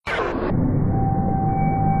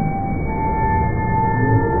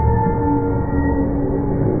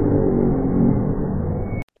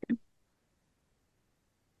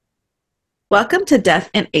Welcome to Death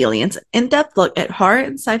and Aliens, an in-depth look at horror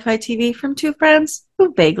and sci-fi TV from two friends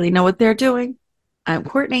who vaguely know what they're doing. I'm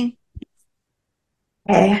Courtney.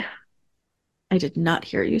 Hey. I did not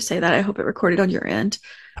hear you say that. I hope it recorded on your end.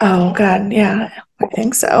 Oh God, yeah, I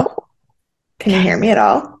think so. Can you Okay. hear me at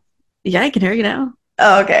all? Yeah, I can hear you now.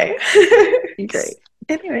 Oh, okay. Great.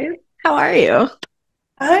 Anyway, how are you?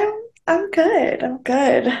 I'm I'm good. I'm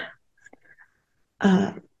good.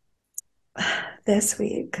 Um, this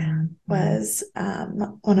week was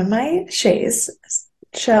one of my shows,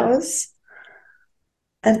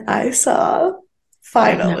 and I saw Oh no.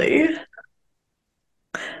 finally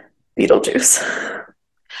Beetlejuice.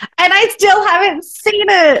 And I still haven't seen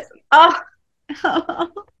it. Oh,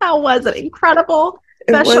 how was it? Incredible.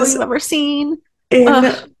 It Best show was you've ever seen.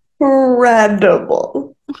 Ugh,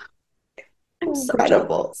 incredible. I'm so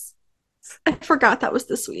Incredible. jealous. I forgot that was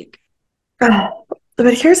this week.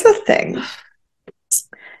 But here's the thing.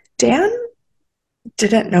 Dan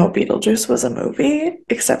didn't know Beetlejuice was a movie,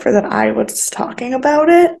 except for that I was talking about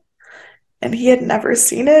it, and he had never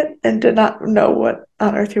seen it and did not know what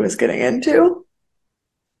on earth he was getting into.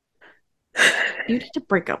 You need to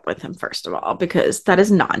break up with him, first of all, because that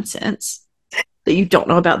is nonsense that you don't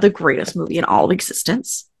know about the greatest movie in all of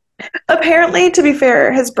existence. Apparently, to be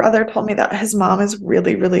fair, his brother told me that his mom is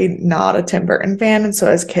really, really not a Tim Burton fan, and so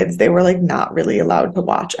as kids, they were like not really allowed to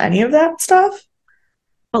watch any of that stuff.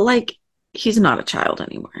 But like, he's not a child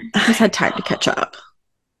anymore. He's had time to catch up.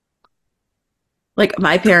 Like,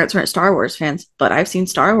 my parents weren't Star Wars fans, but I've seen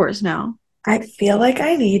Star Wars now, I feel like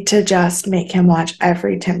I need to just make him watch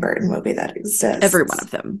every Tim Burton movie that every one exists. of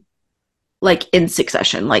them, like in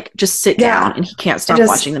succession. Like, just sit down Yeah, and he can't I stop just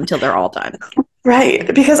watching them till they're all done.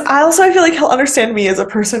 right because I feel like he'll understand me as a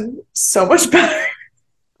person so much better.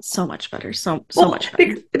 So much better. So Well, much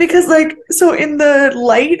better. because like so in the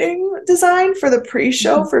lighting design for the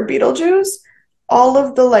pre-show Mhm. for Beetlejuice, all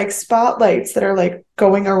of the like spotlights that are like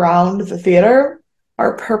going around the theater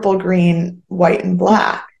are purple, green, white, and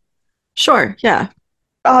black, Sure, yeah.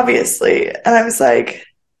 obviously. And I was like,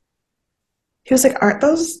 he was like, "Aren't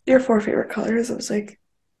those your four favorite colors?" I was like,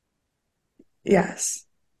 "Yes."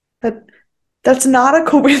 But that's not a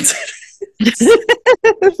coincidence.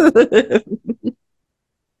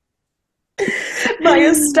 My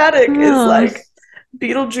aesthetic is Oh, like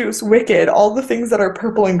Beetlejuice, Wicked, all the things that are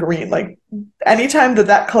purple and green. Like anytime that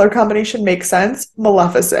that color combination makes sense,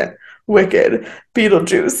 Maleficent, Wicked,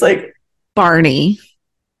 Beetlejuice. Like, Barney.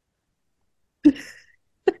 why'd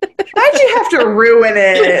you have to ruin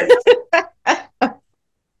it?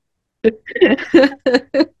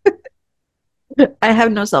 I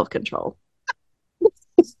have no self control.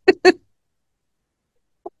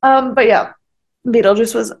 But yeah,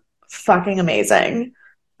 Beetlejuice was fucking amazing.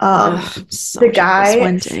 Ugh, Um, I'm so the jealous. guy,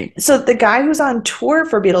 One day. so the guy who's on tour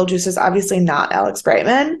for Beetlejuice is obviously not Alex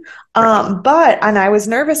Brightman. Right. And I was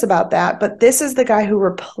nervous about that, but this is the guy who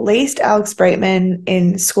replaced Alex Brightman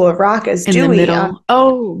in School of Rock as In the Dewey on. middle.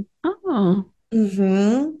 Oh,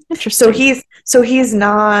 Hmm. interesting. So he's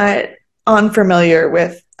not unfamiliar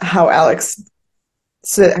with how Alex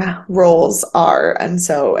roles are, and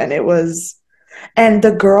it was, and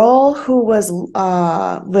the girl who was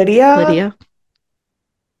Lydia. Lydia.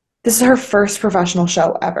 This is her first professional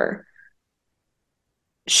show ever.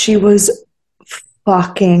 She was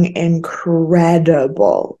fucking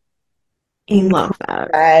incredible. Love that.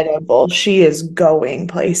 Incredible. She is going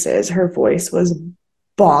places. Her voice was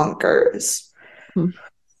bonkers. I'm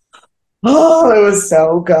Oh, it was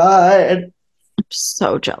so good.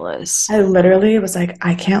 so jealous. I literally was like,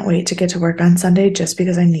 I can't wait to get to work on Sunday just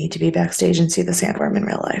because I need to be backstage and see the sandworm in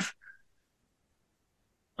real life.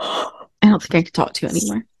 I don't think I could talk to you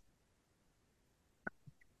anymore.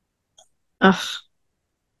 Ugh.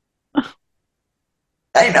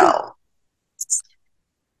 I know.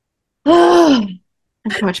 I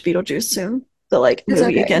have to watch Beetlejuice soon. The like It's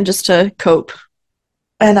movie okay. again just to cope.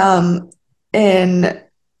 And in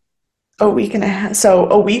a week and a half, so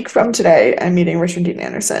a week from today, I'm meeting Richard Dean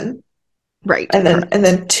Anderson. Right. And Correct.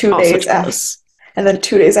 then two Also days after jealous. and then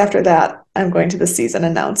 2 days after that, I'm going to the season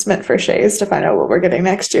announcement for Shays to find out what we're getting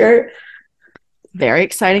next year. Very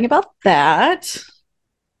exciting about that.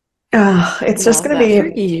 It's just Love gonna that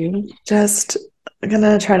for be you. just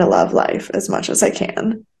gonna try to love life as much as I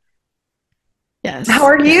can. How Yes.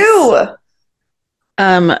 are Yes.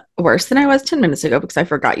 you? Worse than I was 10 minutes ago because I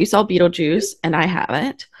forgot you saw Beetlejuice and I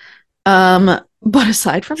haven't. But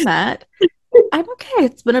aside from that, I'm okay.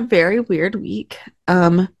 It's been a very weird week.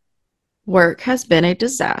 Work has been a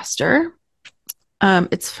disaster.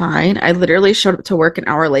 It's fine. I literally showed up to work an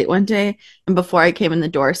hour late one day, and before I came in the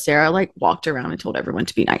door, Sarah like walked around and told everyone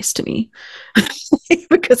to be nice to me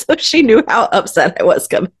because she knew how upset I was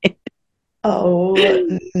coming. Oh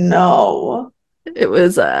no. It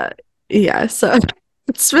was yeah, so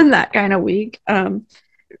it's been that kind of week. I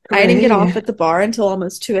didn't get off Right. at the bar until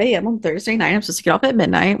almost 2 a.m. on Thursday night. I'm supposed to get off at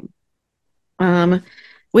midnight. Um,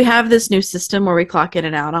 we have this new system where we clock in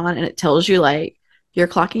and out on, and it tells you like you're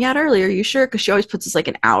clocking out early. Are you sure? Because she always puts us like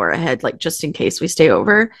an hour ahead, like just in case we stay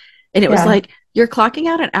over. And it was Yeah. like you're clocking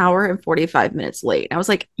out an hour and 45 minutes late. And I was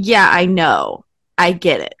like, yeah, I know, I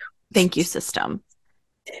get it. Thank you, system.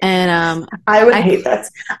 And I would I hate that.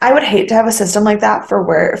 I would hate to have a system like that for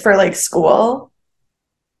where for like school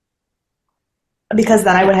because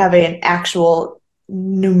then I yeah. would have an actual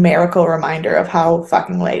numerical reminder of how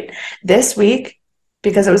fucking late. This week,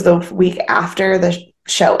 because it was the week after the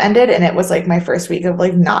show ended and it was like my first week of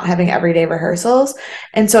like not having everyday rehearsals.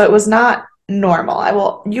 And so it was not normal. I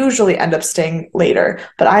will usually end up staying later,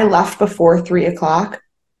 but I left before 3 o'clock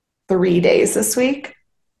 3 days this week.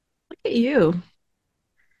 Look at you.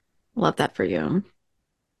 Love that for you.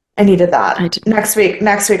 I needed I that. did. Next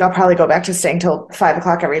week I'll probably go back to staying till 5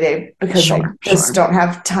 o'clock every day because I Sure, just sure. don't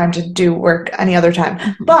have time to do work any other time.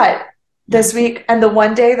 Hmm. But Yeah. this week and the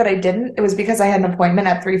one day that I didn't, it was because I had an appointment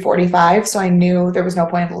at 3:45, so I knew there was no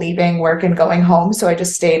point in leaving work and going home, so I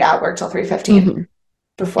just stayed at work till 3:15 Hmm.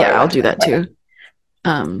 before Yeah, I I'll went to do my that appointment.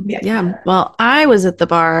 too. Yeah. Yeah. Well, I was at the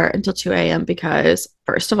bar until 2 a.m. because,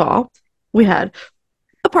 first of all, we had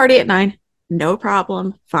a party at 9. No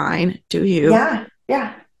problem. Fine. Do you? Yeah.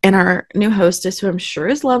 Yeah. And our new hostess, who I'm sure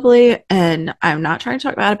is lovely, and I'm not trying to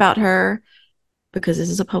talk bad about her because this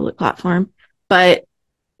is a public platform, but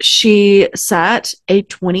she sat a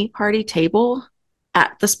 20 party table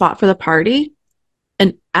at the spot for the party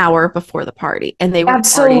an hour before the party, and they were already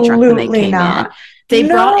drunk when they Absolutely came in. not. They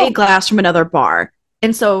brought a No. glass from another bar.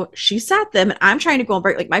 And so she sat them, and I'm trying to go and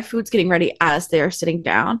break, like, my food's getting ready as they're sitting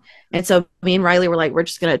down. And so me and Riley were like, we're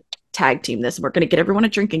just going to tag team this. We're going to get everyone a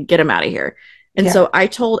drink and get them out of here. And Yeah. so I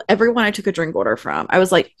told everyone I took a drink order from, I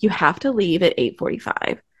was like, you have to leave at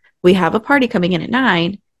 8:45. We have a party coming in at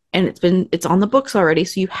 9, and it's on the books already.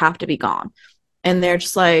 So you have to be gone. And they're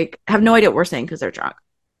just like, have no idea what we're saying because they're drunk.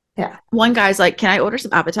 Yeah. One guy's like, can I order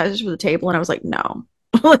some appetizers for the table? And I was like, no.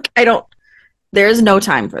 Like, I don't, there's no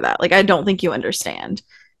time for that. Like, I don't think you understand.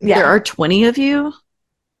 There Yeah. are 20 of you.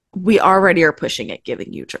 We already are pushing it,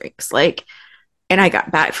 giving you drinks. Like, and I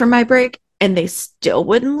got back from my break and they still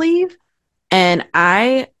wouldn't leave. And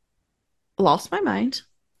I lost my mind.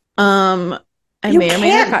 Um, I You may or may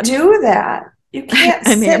not have can't gotten, do that. You can't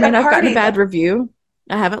I may or sit may a not have gotten a party bad that. review.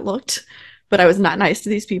 I haven't looked, but I was not nice to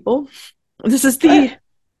these people. This is the But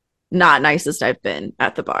not nicest I've been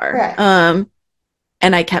at the bar. right.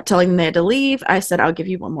 And I kept telling them they had to leave. I said, I'll give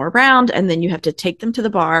you one more round, and then you have to take them to the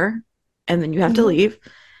bar, and then you have to Hmm. leave.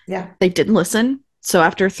 Yeah. They didn't listen. So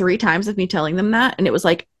after 3 times of me telling them that, and it was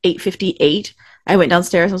like 8:58, I went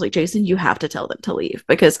downstairs and I was like, Jason, you have to tell them to leave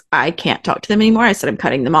because I can't talk to them anymore. I said, I'm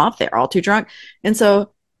cutting them off. They're all too drunk. And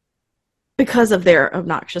so because of their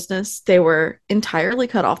obnoxiousness, they were entirely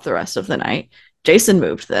cut off the rest of the night. Jason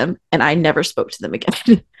moved them, and I never spoke to them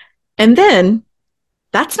again. And then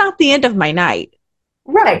that's not the end of my night.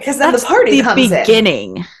 Right. Because then the That's party the comes in.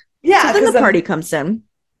 beginning. So Yeah. then Because the party then, comes in.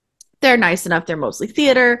 They're nice enough. They're mostly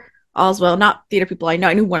theater, all's well. Not theater people I know.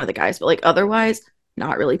 I knew one of the guys, but like otherwise,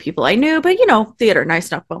 not really people I knew, but theater,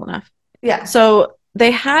 nice enough, well enough. yeah. So they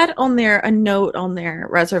had on there a note on their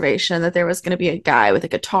reservation that there was going to be a guy with a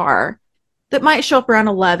guitar that might show up around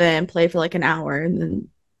 11, play for like an hour, and then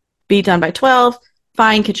be done by 12.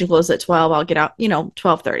 Fine, kitchen closes at 12. I'll get out,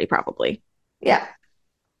 12:30 probably. Yeah.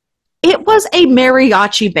 It was a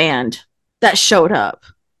mariachi band that showed up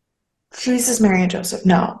Jesus, Mary and Joseph.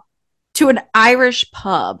 No. to an Irish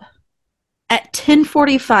pub at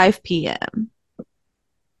 10:45 p.m.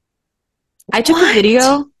 I took a What?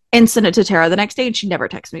 video and sent it to Tara the next day, and she never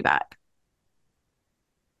texted me back.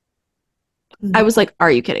 I was No. like,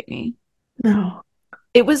 "Are you kidding me?" No.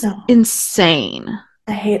 It was No. insane.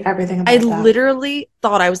 I hate everything I about that. literally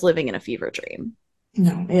thought I was living in a fever dream.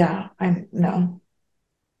 No. Yeah. I no.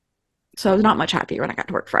 So I was not much happier when I got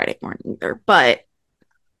to work Friday morning either, but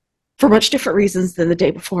for much different reasons than the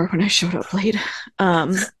day before when I showed up late.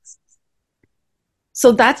 Um,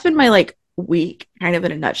 so that's been my like week, kind of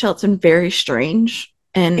in a nutshell. It's been very strange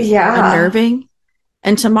and Yeah. unnerving.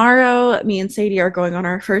 And tomorrow, me and Sadie are going on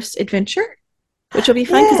our first adventure, which will be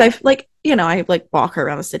fun because Yeah. I've I like walk her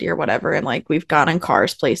around the city or whatever, and like we've gone in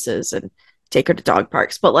cars places and take her to dog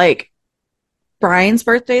parks. But like Brian's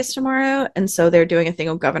birthday is tomorrow, and so they're doing a thing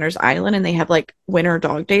on Governor's Island, and they have like winter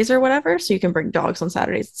dog days or whatever, so you can bring dogs on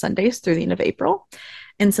Saturdays and Sundays through the end of April.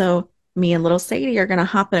 And so me and little Sadie are gonna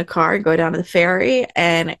hop in a car and go down to the ferry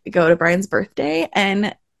and go to Brian's birthday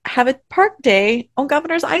and have a park day on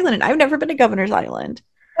Governor's Island. And I've never been to Governor's Island.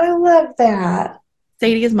 I love that.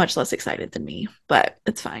 Sadie is much less excited than me, but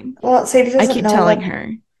it's fine. Well, Sadie I doesn't keep know telling that her,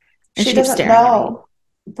 and she she keeps doesn't staring at me. know,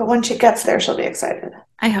 but when she gets there, she'll be excited.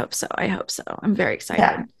 I hope so. I hope so. I'm very Yeah,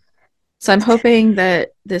 excited. So I'm hoping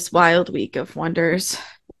that this wild week of wonders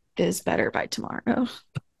is better by tomorrow.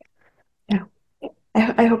 yeah.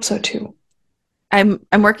 I hope so too. I'm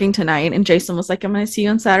working tonight and Jason was like, I'm gonna see you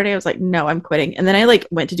on Saturday. I was like, no, I'm quitting. And then I like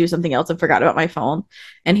went to do something else and forgot about my phone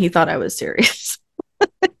and he thought I was serious.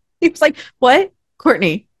 He was like, what?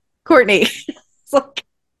 Courtney. Courtney. It's like,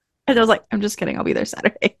 and I was like, I'm just kidding. I'll be there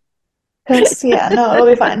Saturday. Because yeah, no, it'll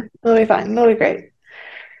be fine. It'll be fine. It'll be great.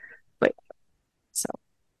 But so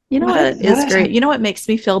you know What a what what is a great? time. You know what makes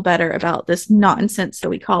me feel better about this nonsense that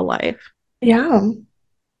we call life? Yeah.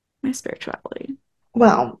 My spirituality.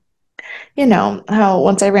 Well, you know how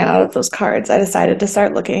once I ran out of those cards, I decided to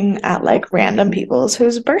start looking at like random people's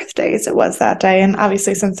whose birthdays it was that day. And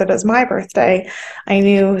obviously, since it is my birthday, I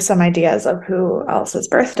knew some ideas of who else's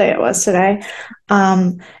birthday it was today.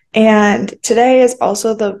 Um, and today is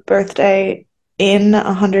also the birthday in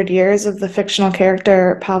 100 years of the fictional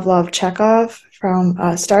character Pavlov Chekhov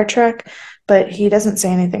from Star Trek, but he doesn't say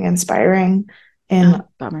anything inspiring in Oh,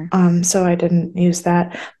 bummer. so I didn't use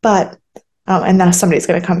that. But and now somebody's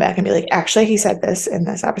going to come back and be like, actually, he said this in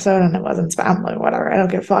this episode and it wasn't spam. I'm like, whatever, I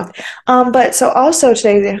don't give a fuck. But so also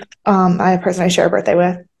today, I a person I share a birthday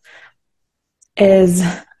with is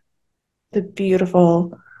the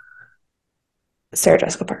beautiful Sarah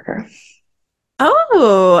Jessica Parker.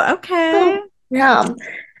 Oh, okay. Oh, yeah.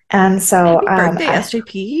 And so, Happy birthday,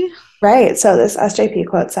 SJP. right. So this SJP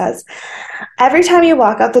quote says, every time you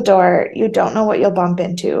walk out the door, you don't know what you'll bump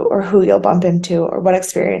into or who you'll bump into or what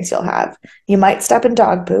experience you'll have. You might step in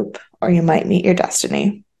dog poop or you might meet your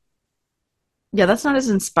destiny. Yeah, that's not as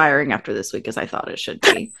inspiring after this week as I thought it should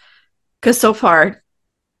be. Because so far,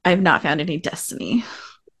 I have not found any destiny.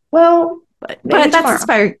 Well, maybe But that's tomorrow.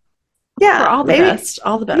 inspiring for Yeah, maybe.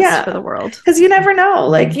 all the best for Yeah. the world. Because you never know.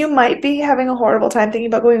 Like, you might be having a horrible time thinking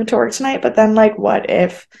about going to work tonight, but then, like, what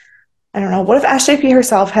if, I don't know, what if SJP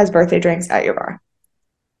herself has birthday drinks at your bar?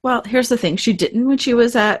 Well, here's the thing. She didn't when she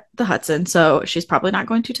was at the Hudson, so she's probably not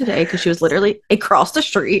going to today because she was literally across the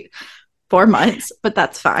street 4 months, but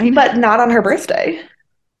that's fine. But not on her birthday.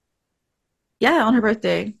 Yeah, on her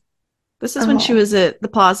birthday. This is when she Oh, was at the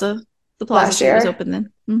Plaza. The Plaza last Suite was year. open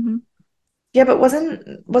then. Hmm. Yeah, but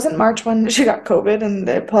wasn't March when she got COVID and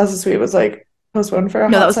the Plaza Suite was like postponed for a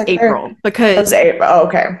No, that hot was second there? April That was because April. Oh,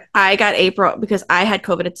 okay. I got April because I had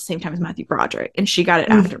COVID at the same time as Matthew Broderick, and she got it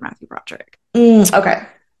Mm, after Matthew Broderick. okay.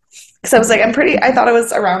 Because I was like, Hmm. I thought it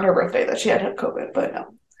was around her birthday that she had COVID, but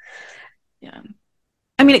no. Yeah.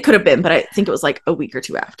 I mean, it could have been, but I think it was like a week or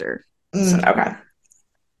two after. So, Okay.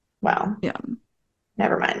 Well, yeah.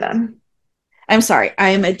 never mind then. I'm sorry. I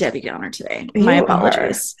am a Debbie Downer today. My You are.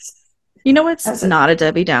 apologies. You know what's As a not a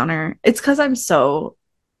Debbie Downer? It's because I'm so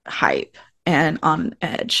hype and on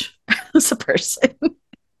edge as a person.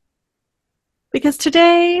 Because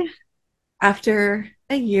today, after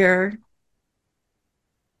a year,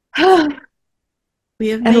 we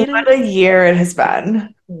have and made what it. a year it has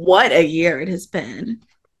been. What a year it has been.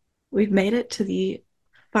 We've made it to the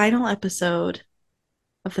final episode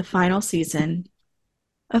of the final season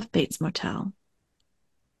of Bates Motel.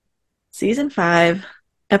 Season 5,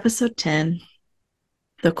 episode 10,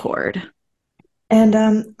 The Cord. And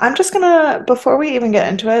I'm just gonna, before we even get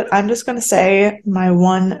into it, I'm just gonna say my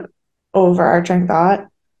one overarching thought.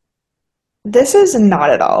 This is not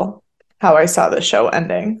at all how I saw the show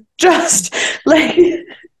ending. Just like,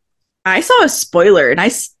 I saw a spoiler and I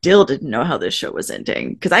still didn't know how this show was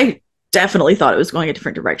ending because I definitely thought it was going a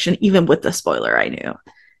different direction, even with the spoiler I knew.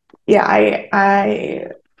 yeah,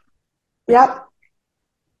 yep.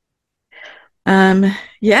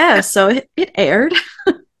 Yeah, so it aired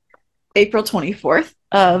April 24th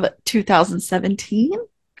of 2017.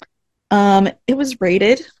 It was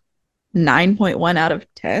rated 9.1 out of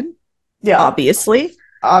 10, Yeah, obviously.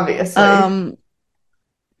 obviously. Um,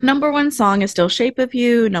 number one song is still Shape of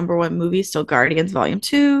You. Number one movie is still Guardians Volume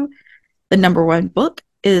 2. The number one book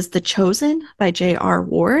is The Chosen by J.R.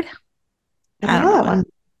 Ward. I I don't don't know know that it. one.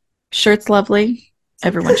 Sure, it's lovely.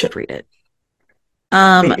 Everyone should read it.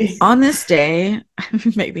 Maybe. On this day,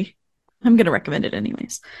 maybe I'm gonna recommend it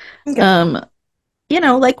anyways. Okay. Um,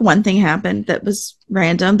 like one thing happened that was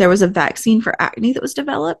random. There was a vaccine for acne that was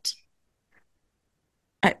developed.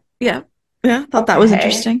 Yeah. Yeah, thought that was Okay.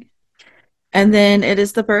 interesting. And then it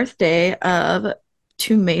is the birthday of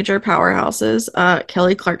two major powerhouses,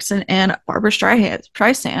 Kelly Clarkson and Barbara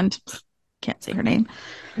Streisand. Can't say her name.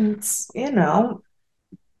 It's,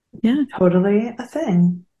 Yeah, totally a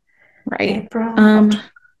thing. right. April of, Um, let's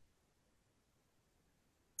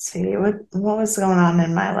see, what was going on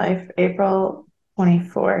in my life? April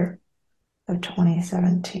 24th of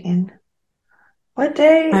 2017. What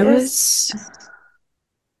day I is was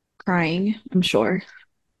crying, I'm sure,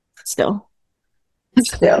 still.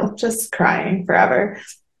 still just crying forever?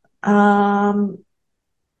 Um,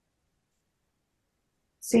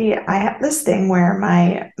 See, I have this thing where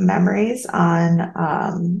my memories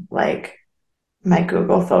on like my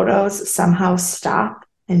Google Photos somehow stop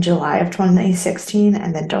in July of 2016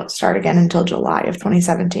 and then don't start again until July of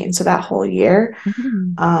 2017. So that whole year,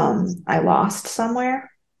 Mhm. I lost somewhere,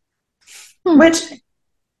 Hmm. which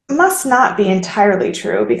must not be entirely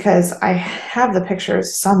true because I have the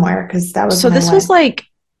pictures somewhere because that was So when I this was went. like,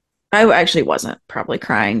 I actually wasn't probably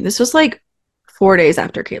crying. This was like 4 days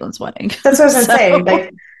after Caitlin's wedding. That's what I was gonna say. So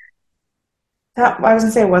Like that, I was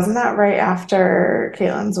gonna say, wasn't that right after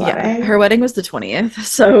Caitlin's yeah, her wedding? wedding was the 20th.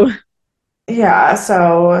 So Yeah,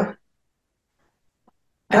 so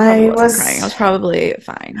I probably I wasn't crying. I was was probably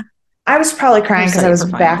fine. I was probably I crying was because I studying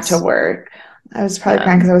was for back to finals. work. I was probably Yeah,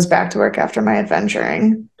 crying because I was back to work after my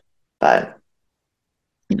adventuring. But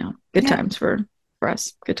good yeah. times for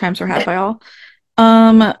us. Good times were had by all.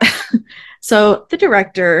 Um, so the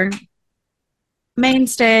director,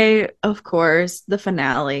 mainstay, of course, the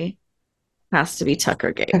finale has to be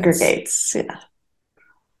Tucker Tucker Gates. Gates. Yeah.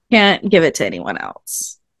 Can't give it to anyone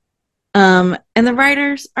else. And the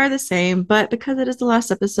writers are the same, but because it is the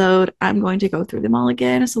last episode, I'm going to go through them all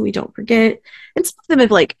again so we don't forget. And some of them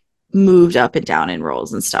have like moved up and down in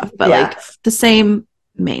roles and stuff, but Yeah. like the same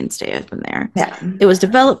mainstay has been there. Yeah. It was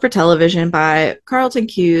developed for television by Carlton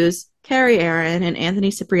Cuse, Carrie Aaron, and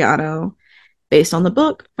Anthony Cipriano, based on the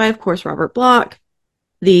book by, of course, Robert Bloch.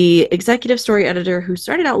 The executive story editor, who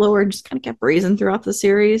started out lower and just kind of kept raising throughout the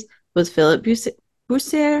series, was Philip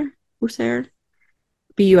Bousser,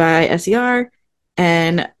 Buiser.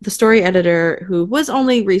 And the story editor, who was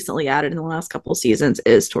only recently added in the last couple of seasons,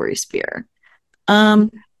 is Tori Spear.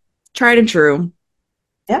 Um, Tried and true.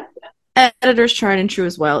 Yeah. Editors tried and true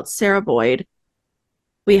as well. It's Sarah Boyd.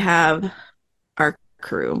 We have our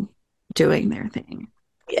crew doing their thing.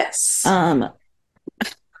 Yes. Um,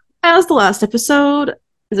 as the last episode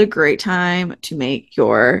is a great time to make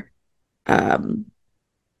your um,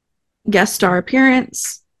 guest star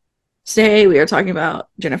appearance. Today we are talking about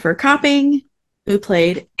Jennifer Copping, who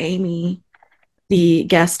played Amy, the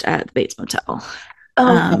guest at the Bates Motel. Okay.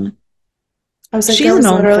 Um, I was like, she's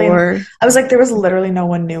known for, there was literally no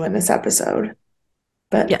one new in this episode,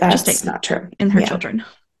 but yeah, just that's Amy not true. and her Yeah. children.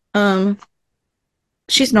 Um,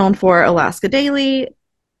 she's known for Alaska Daily,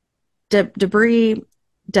 Debris,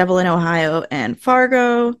 Devil in Ohio, and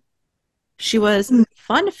Fargo. She was, Mm.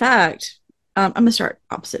 fun fact, I'm gonna start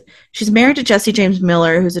opposite. She's married to Jesse James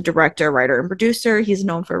Miller, who's a director, writer, and producer. He's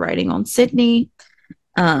known for writing on Sydney,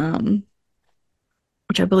 um,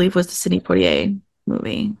 which I believe was the Sidney Poitier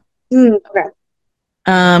movie. Okay.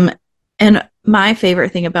 Um, and my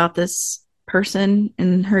favorite thing about this person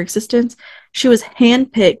and her existence, she was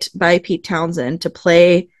handpicked by Pete Townsend to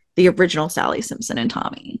play the original Sally Simpson and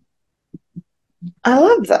Tommy. I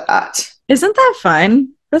love that. Isn't that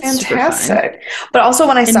fun? That's super fun. Fantastic. But also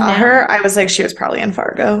when I And saw now her, I was like, she was probably in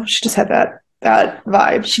Fargo. She just had that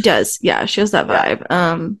vibe. she does. Yeah, she has that Yeah.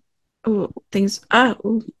 vibe. Oh, things.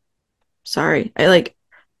 Ooh, sorry. I like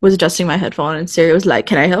was adjusting my headphone and Siri was like,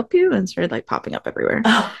 "Can I help you?" and started like popping up everywhere.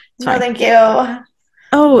 Oh, It's no, fine. thank you.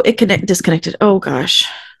 Oh, it disconnected. Oh gosh.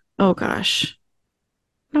 Oh gosh.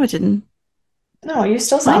 No, it didn't. No, you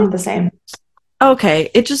still Mine. sound the same. Okay,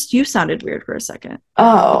 it just you sounded weird for a second.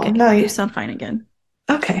 Oh, Okay, no, you you, sound fine again.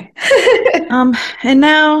 okay. And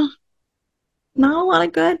now not a lot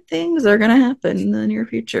of good things are gonna happen in the near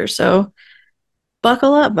future. So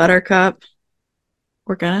buckle up, Buttercup.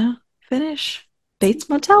 We're gonna finish Bates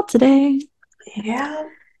Motel today. Yeah.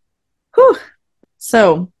 Whew.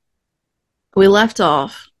 So we left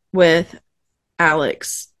off with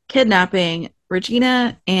Alex kidnapping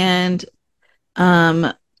Regina and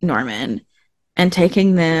um Norman and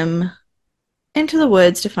taking them into the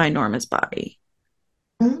woods to find Norma's body.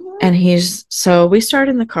 Mhm. And he's so we start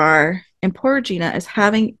in the car, and poor Regina is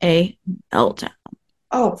having a meltdown.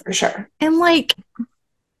 Oh, for sure. And like,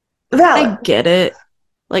 I Valid. get it.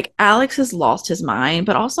 Like, Alex has lost his mind,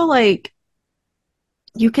 but also, like,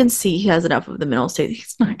 you can see he has enough of the mental state.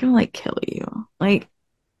 He's not gonna like kill you. Like,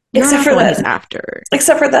 you're Except not for the one he's that, after.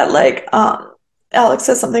 except for that, like, Alex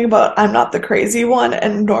says something about I'm not the crazy one,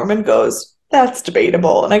 and Norman goes, "That's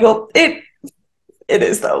debatable." And I go, it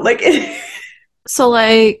is though. Like it So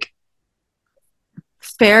like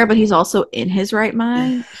fair, but he's also in his right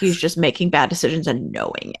mind. He's just making bad decisions and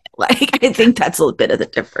knowing it. Like I think that's a bit of the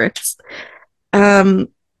difference. Um,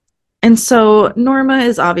 and so Norma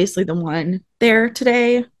is obviously the one there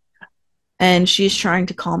today, and she's trying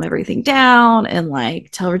to calm everything down and like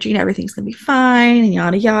tell Regina everything's gonna be fine and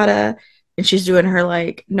yada yada. And she's doing her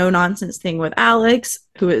like no nonsense thing with Alex,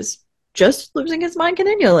 who is just losing his mind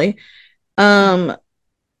continually. Um,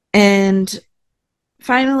 and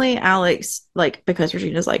finally, Alex, like, because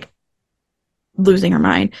Regina's like losing her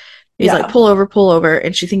mind, he's like, Yeah, pull over.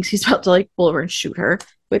 And she thinks he's about to like pull over and shoot her,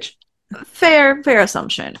 which fair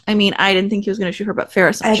assumption. I mean, I didn't think he was going to shoot her, but fair I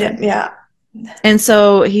assumption. didn't. Yeah, And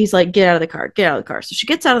so he's like, get out of the car, get out of the car. So she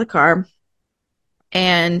gets out of the car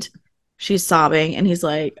and she's sobbing. And he's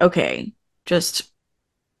like, okay, just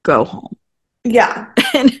go home. yeah,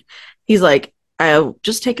 And he's like, I'll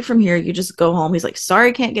just take it from here. You just go home. He's like, sorry,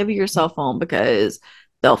 I can't give you your cell phone because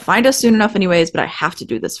they'll find us soon enough, anyways, but I have to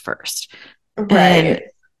do this first. And right.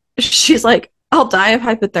 she's like, I'll die of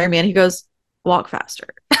hypothermia. And he goes, walk faster.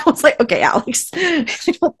 I was like, okay, Alex, I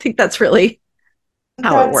don't think that's really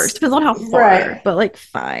how it works. That's Depends on how far, right. but like,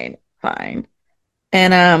 fine, fine.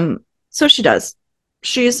 And so she does.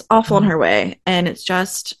 She's off on her way, and it's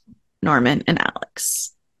just Norman and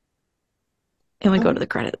Alex. And we go to the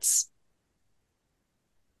credits.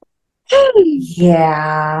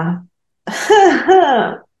 Yeah.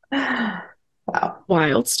 Wow.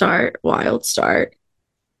 Wild start, wild start.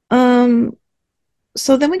 Um,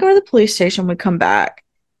 so then we go to the police station, we come back,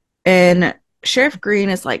 and Sheriff Green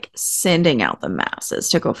is like sending out the masses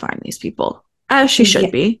to go find these people, as she should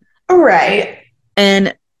Yeah. be. Right.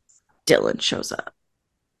 And Dylan shows up.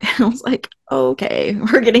 And I was like, okay,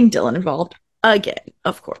 we're getting Dylan involved again,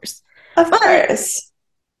 of course. Of But course.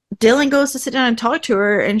 Dylan goes to sit down and talk to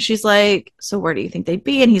her, and she's like, so where do you think they'd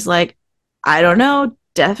be? And he's like, I don't know.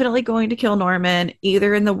 Definitely going to kill Norman,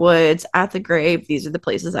 either in the woods, at the grave. These are the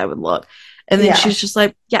places I would look. And then Yeah. she's just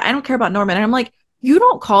like, yeah, I don't care about Norman. And I'm like, you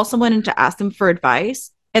don't call someone in to ask them for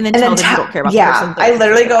advice and then And then tell them you don't care about the person yeah, they're I going to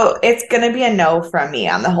literally kill. go, it's gonna be a no from me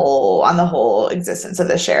on the whole existence of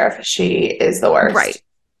the sheriff. She is the Right. worst.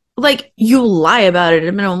 Like, you lie about it at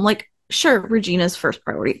a minimum. Like, sure, Regina's first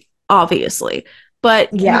priority, obviously.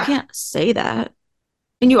 But you Yeah. can't say that.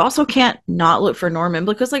 And you also can't not look for Norman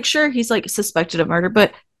because, like, sure, he's like suspected of murder,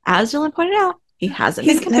 but as Dylan pointed out, he hasn't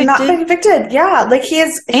been He's not been convicted. convicted. Yeah. Like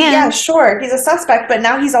yeah, And sure. He's a suspect, but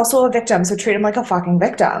now he's also a victim. So treat him like a fucking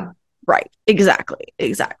victim. right, exactly,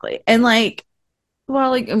 exactly. And like,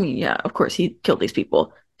 well, like, I mean, yeah, of course, he killed these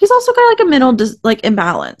people. He's also got like a mental like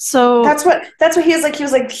imbalance. So That's what he was like. He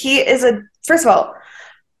was like, he is a, first of all,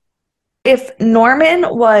 if Norman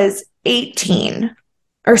was 18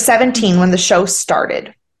 or 17 when the show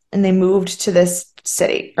started and they moved to this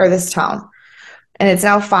city or this town, and it's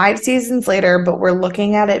now 5 seasons later, but we're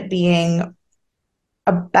looking at it being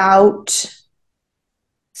about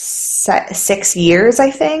 6 years,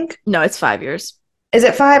 I think. no, it's 5 years. Is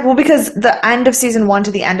it five? Well, because the end of season one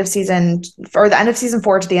to the end of season, or the end of season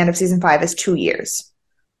four to the end of season five is 2 years.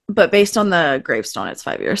 But based on the gravestone, it's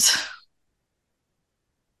 5 years.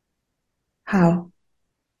 How?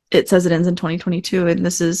 It says it ends in 2022, and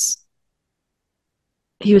this is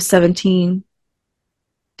he was 17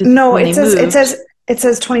 No, when they moved. it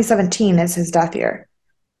says 2017 is his death year.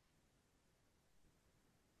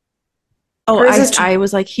 Oh, Hers I is I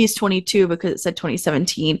was like he's 22 because it said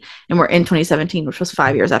 2017, and we're in 2017, which was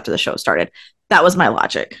 5 years after the show started. That was my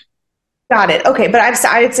logic. got it. Okay, but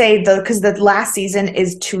I would say because the last season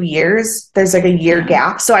is 2 years. There's like a year Yeah,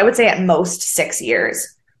 gap, so I would say at most 6 years.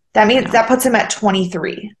 That means yeah. that puts him at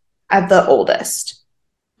 23 at the oldest.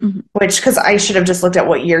 Mhm. Which, because I should have just looked at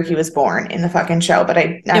what year he was born in the fucking show, but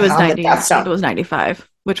It I'm was on the death 90. It stone. was 95,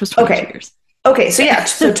 which was 22 Okay, years. okay, so yeah,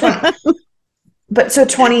 so 20, but so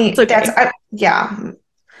It's 20. okay. Yeah,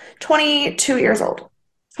 22 years old.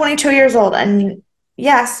 22 years old, and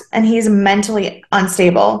yes, and he's mentally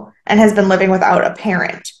unstable and has been living without a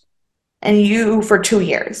parent, and you for 2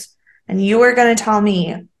 years, and you are going to tell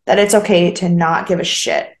me that it's okay to not give a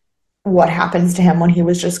shit what happens to him when he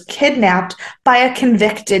was just kidnapped by a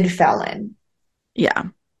convicted felon. Yeah.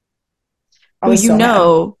 I Who was you so mad.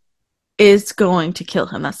 know is going to kill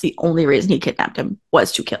him. That's the only reason he kidnapped him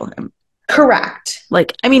was to kill him. Correct.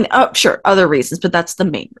 Like, I mean, sure, other reasons, but that's the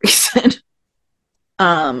main reason.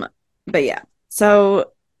 um, but yeah.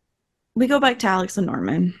 So we go back to Alex and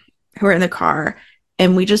Norman, who are in the car,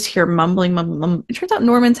 and we just hear mumbling. It turns out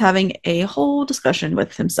Norman's having a whole discussion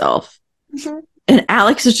with himself, Mhm. And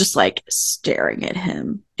Alex is just like staring at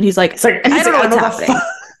him. And he's like, It's like, and I he's don't like, know I don't what's know the fuck. happening.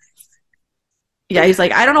 Yeah, he's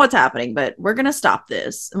like, I don't know what's happening, but we're going to stop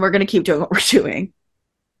this and we're going to keep doing what we're doing.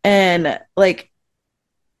 And like,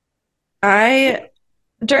 I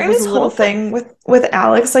During was this a whole little, thing with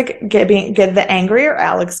Alex, like get the angrier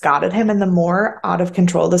Alex got at him and the more out of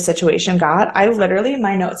control the situation got, I literally,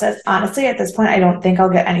 my note says, honestly, at this point, I don't think I'll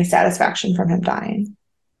get any satisfaction from him dying.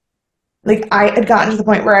 Like I had gotten to the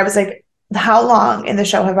point where I was like, how long in the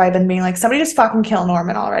show have I been being like, somebody just fucking kill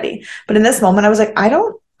Norman already? But in this moment, I was like, I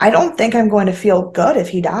don't think I'm going to feel good if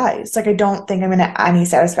he dies. Like I don't think I'm going to get any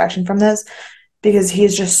satisfaction from this because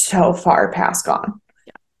he's just so far past gone.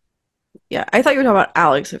 yeah, I thought you were talking about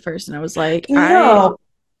Alex at first. And I was like, I No,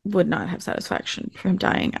 would not have satisfaction from him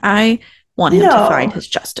dying. I want him to find no. his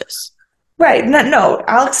justice. Right. No, no,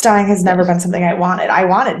 Alex dying has Yeah. never been something I wanted. I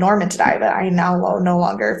wanted Norman to die, but I now no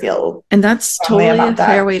longer feel And that's strongly totally a about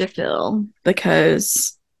fair that. way to feel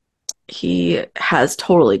because he has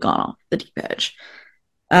totally gone off the deep edge.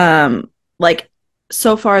 Like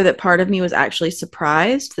so far that part of me was actually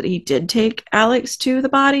surprised that he did take Alex to the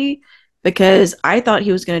body because I thought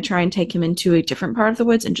he was going to try and take him into a different part of the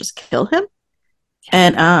woods and just kill him.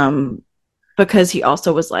 And because he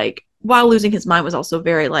also was like while losing his mind was also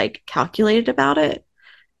very like calculated about it.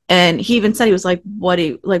 And he even said he was like, what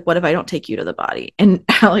if I don't take you to the body? And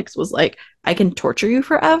Alex was like, I can torture you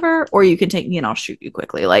forever, or you can take me and I'll shoot you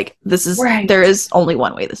quickly. Like there Right. is only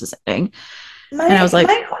one way this is ending. And I My was like,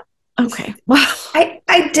 my okay, well,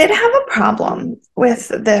 I did have a problem with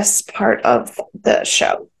this part of the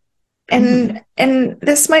show. mm-hmm, And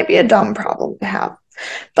this might be a dumb problem to have.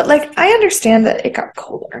 But like I understand that it got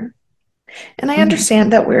colder. And I mm-hmm,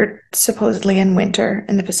 understand that we're supposedly in winter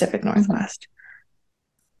in the Pacific mm-hmm. Northwest.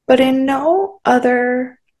 But in no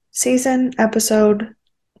other season, episode,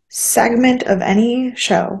 segment of any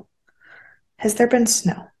show has there been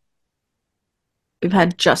snow. We've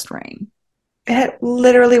had just rain. It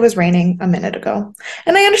literally was raining a minute ago.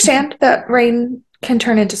 And I understand that rain can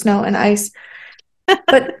turn into snow and ice,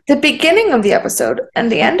 but the beginning of the episode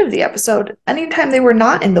and the end of the episode, anytime they were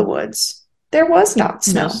not in the woods, there was not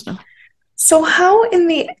No snow. snow. So how in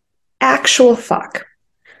the actual fuck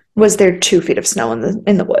was there 2 feet of snow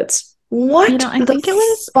in the woods? What I the think it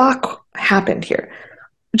was fuck happened here?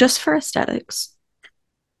 just for aesthetics.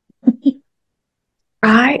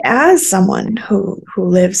 I, as someone who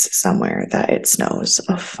lives somewhere that it snows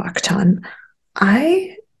a fuck ton,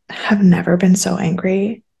 I have never been so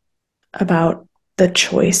angry about the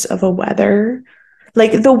choice of a weather.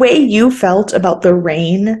 Like the way you felt about the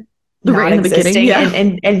rain The rain not in the beginning, existing yeah.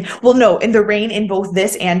 and well no, in the rain in both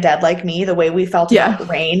this and Dead Like Me, the way we felt Yeah. about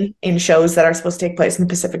rain in shows that are supposed to take place in the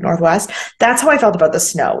Pacific Northwest, that's how I felt about the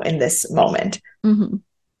snow in this moment. Mm-hmm.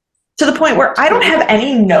 To the point where I don't Totally have fair.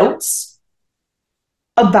 any notes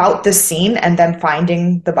about the scene and them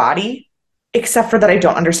finding the body, except for that I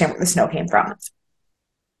don't understand where the snow came from.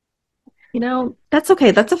 That's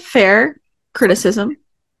okay. That's a fair criticism.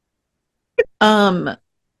 Um,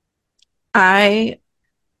 I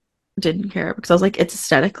didn't care because I was like, it's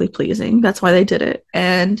aesthetically pleasing. That's why they did it.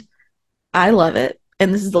 And I love it.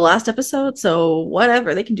 And this is the last episode, so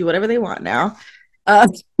whatever. They can do whatever they want now. Uh,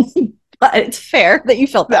 but it's fair that you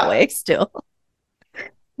felt that Yeah. way still.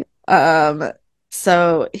 Um,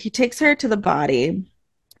 so he takes her to the body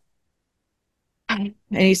and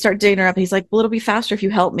he starts digging her up. He's like, well, it'll be faster if you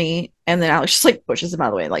help me. And then Alex just like pushes him out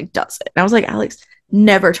of the way and like does it. And I was like, Alex,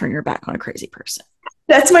 never turn your back on a crazy person.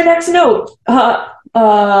 That's my next note.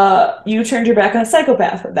 You turned your back on a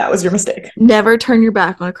psychopath. That was your mistake. Never turn your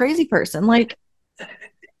back on a crazy person. Like,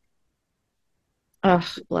 ugh,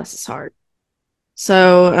 bless his heart.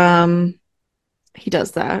 So, he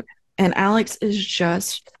does that. And Alex is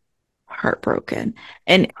just heartbroken.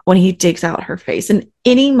 And when he digs out her face, and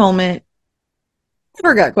any moment,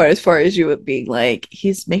 never got quite as far as you would being like,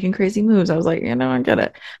 he's making crazy moves. I was like, I get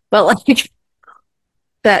it. But like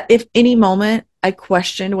that, if any moment I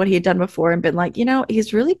questioned what he had done before and been like,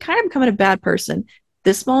 he's really kind of becoming a bad person,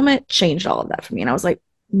 this moment changed all of that for me. And I was like,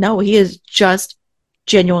 no, he is just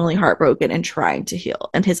genuinely heartbroken and trying to heal.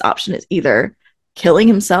 And his option is either killing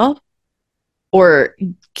himself or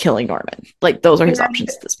killing Norman. Like those are his And,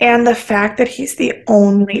 options at this point. and the fact that he's the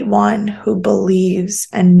only one who believes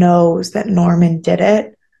and knows that Norman did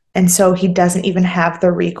it. And so he doesn't even have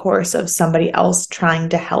the recourse of somebody else trying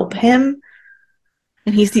to help him.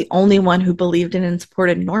 And he's the only one who believed in and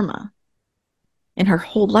supported Norma in her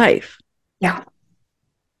whole life. Yeah.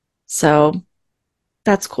 So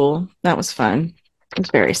that's cool. That was fun. It's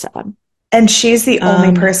very sad. And she's the only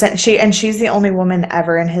Um, person, she's the only woman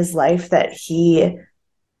ever in his life that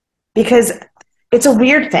because it's a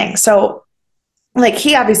weird thing. So like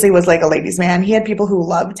he obviously was like a ladies' man. He had people who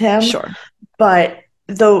loved him, Sure. but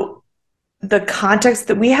the context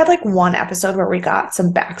that we had like one episode where we got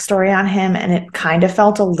some backstory on him, and it kind of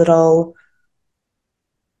felt a little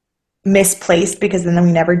misplaced because then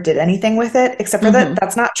we never did anything with it, except for that Hmm.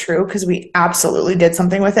 that's not true because we absolutely did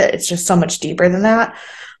something with it. It's just so much deeper than that.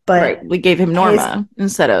 Right. But We gave him his Norma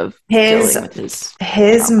instead of his dealing with his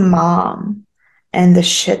his trauma. mom and the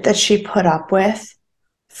shit that she put up with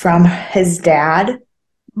from his dad,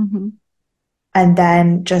 Hmm. and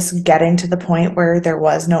then just getting to the point where there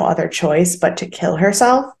was no other choice but to kill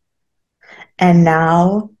herself, and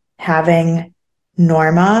now having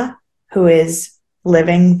Norma, who is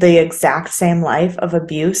living the exact same life of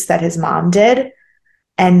abuse that his mom did,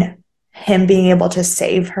 and him being able to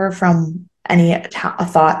save her from any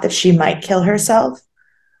thought that she might kill herself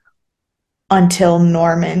until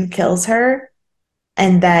Norman kills her,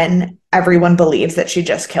 and then everyone believes that she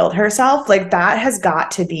just killed herself. Like that has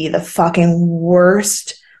got to be the fucking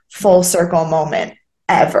worst full circle moment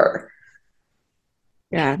ever.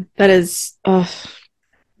 Yeah, that is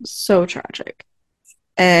so tragic.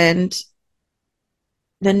 And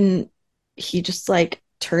then he just like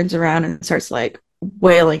turns around and starts like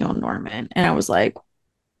wailing on Norman. And I was like,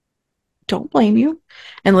 don't blame you.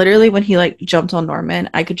 And literally when he like jumped on Norman,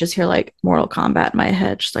 I could just hear like Mortal Kombat in my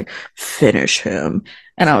head, just like finish him.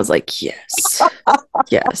 And I was like, yes,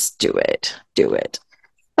 yes, do it, do it.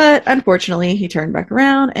 But unfortunately, he turned back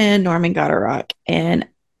around and Norman got a rock and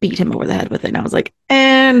beat him over the head with it. And I was like,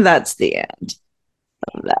 and that's the end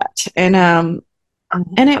of that. And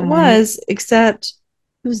it I was, except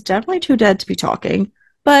he was definitely too dead to be talking.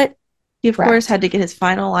 But he of course correct. had to get his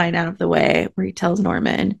final line out of the way where he tells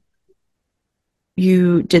Norman,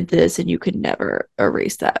 you did this and you could never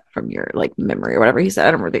erase that from your like memory or whatever he said.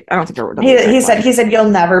 I don't think I wrote down the He exact said line. he said you'll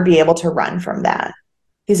never be able to run from that.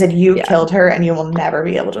 He said you Yeah. killed her and you will never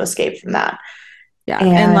be able to escape from that. Yeah. And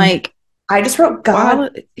And like I just wrote, God while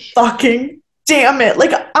fucking damn it.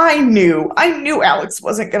 Like I knew Alex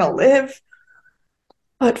wasn't gonna live,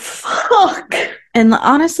 but fuck. and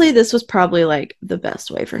honestly, this was probably like the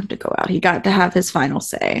best way for him to go out. He got to have his final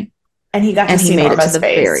say And he got to and he see made it to Norma's the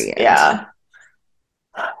face. very end. Yeah.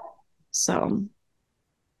 So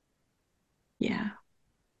yeah.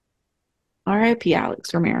 R.I.P.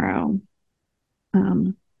 Alex Romero.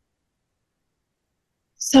 Um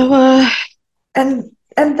so And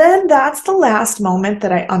then that's the last moment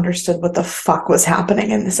that I understood what the fuck was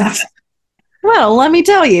happening in this episode. well, let me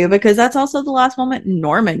tell you, because that's also the last moment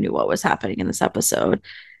Norman knew what was happening in this episode.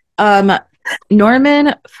 Um,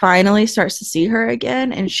 Norman finally starts to see her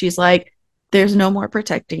again, and she's like, "There's no more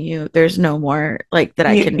protecting you. There's no more like that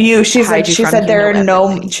I can She's like, hide you she from. said You there know are no,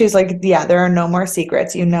 everything." she's like, yeah, there are no more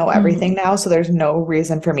secrets. You know everything Mhm. now. So there's no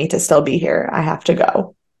reason for me to still be here. I have to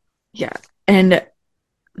go. Yeah, and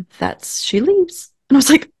that's she leaves, and I was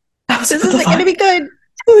like, I was like, "This what the isn't gonna fuck? be good."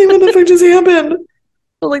 Like, what the fuck just happened?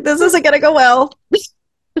 I was like, "This isn't gonna go well."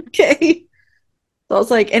 Okay. So I was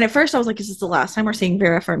like, and at first I was like, "Is this the last time we're seeing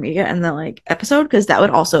Vera Farmiga in the like episode?" Because that would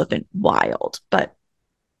also have been wild. But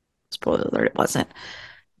spoiler alert, it wasn't.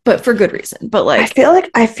 But for good reason. But like,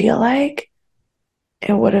 I feel like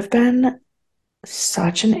it would have been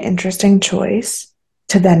such an interesting choice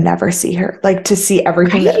to then never see her, like to see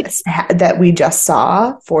everything right, that we just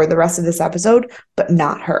saw for the rest of this episode, but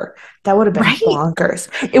not her. That would have been right. bonkers.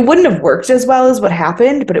 It wouldn't have worked as well as what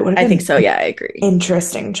happened, but it would have I think been so. an Yeah, I agree.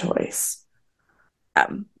 interesting choice.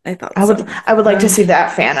 I thought so. I would like to see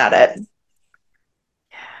that fan edit.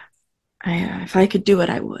 If I could do it,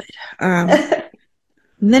 I would.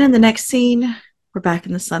 And then in the next scene, we're back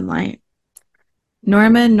in the sunlight.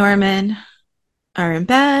 Norman are in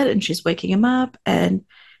bed, and she's waking him up, and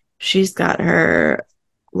she's got her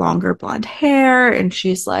longer blonde hair, and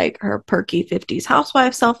she's like her perky 50s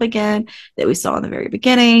housewife self again that we saw in the very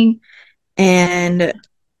beginning. And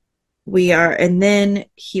and then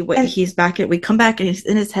And he's back, and we come back, and he's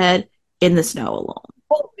in his head in the snow alone.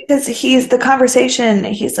 well, because he's the conversation,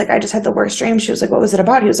 he's like, I just had the worst dream. She was like, what was it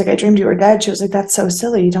about? He was like, I dreamed you were dead. She was like, that's so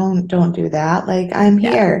silly. Don't do that. Like, I'm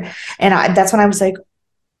Yeah. here. And that's when I was like,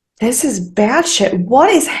 this is bad shit. What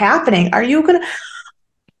is happening? Are you gonna?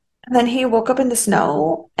 And then he woke up in the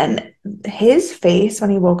snow, and his face when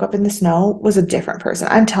he woke up in the snow was a different person.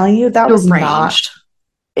 I'm telling you, that was not. Deranged.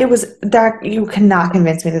 It was that you cannot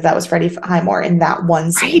convince me that that was Freddie Highmore in that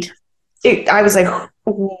one scene. Right. I was like,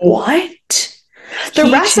 what? The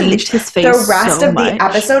He rest of changed his the face rest so of the much.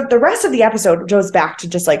 episode, the rest of the episode goes back to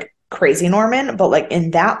just like crazy Norman, but like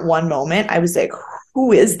in that one moment, I was like,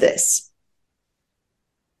 who is this?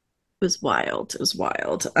 It was wild. It was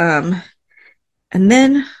wild. And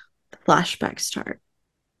then the flashbacks start.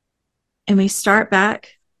 And we start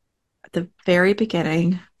back at the very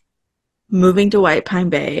beginning, moving to White Pine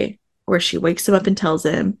Bay, where she wakes him up and tells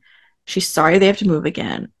him she's sorry they have to move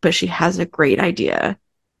again, but she has a great idea.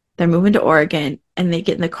 They're moving to Oregon and they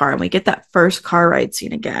get in the car and we get that first car ride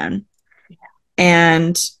scene again.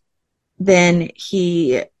 And then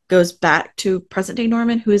he goes back to present day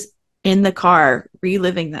Norman, who is in the car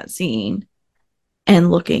reliving that scene and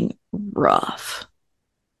looking rough.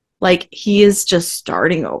 Like he is just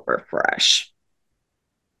starting over fresh.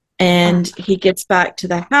 Uh, And he gets back to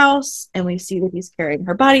the house, and we see that he's carrying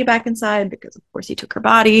her body back inside because, of course, he took her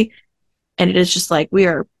body. And it is just like we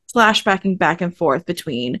are flashbacking back and forth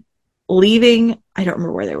between leaving, I don't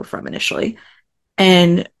remember where they were from initially,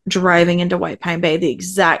 and driving into White Pine Bay, the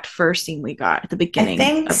exact first scene we got at the I beginning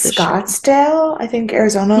think of the show. Scottsdale. I think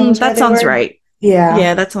Arizona was where That they sounds were. right. Yeah.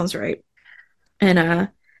 Yeah, that sounds right. And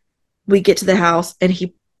we get to the house, and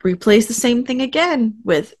he replays the same thing again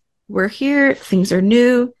with we're here, things are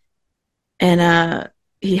new, and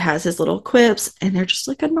he has his little quips, and they're just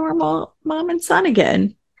like a normal mom and son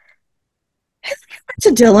again. To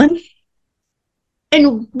Dylan,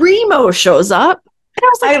 and Remo shows up, and I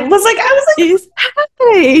was like, I was "What is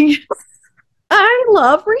happening?" I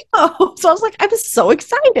love Remo, so I was like, I was so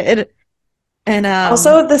excited, and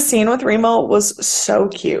also, the scene with Remo was so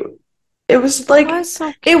cute. It was it like was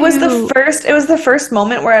so cute. it was the first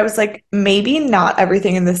moment where I was like, maybe not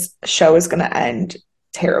everything in this show is gonna end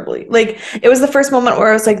terribly. Like it was the first moment where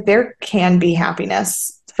I was like, there can be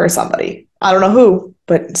happiness for somebody. I don't know who,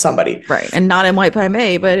 but somebody. Right, and not in White Pine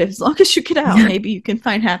May, but as long as you get out, maybe you can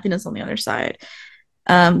find happiness on the other side.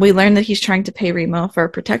 We learned that he's trying to pay Remo for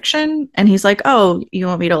protection, and he's like, "Oh, you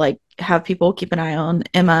want me to like have people keep an eye on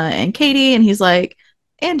Emma and Katie?" And he's like,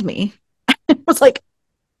 "And me." I was like,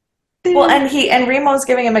 Well, eh. and Remo's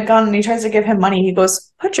giving him a gun and he tries to give him money. He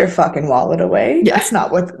goes, "Put your fucking wallet away. "Yeah." That's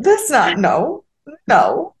not no.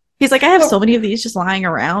 No." He's like, "I have But so many of these just lying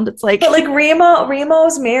around." It's like, But like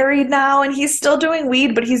Remo's married now and he's still doing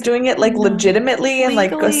weed, but he's doing it I like know, legitimately and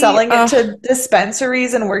like legally, selling it to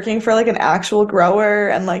dispensaries and working for like an actual grower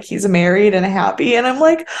and like he's married and happy. And I'm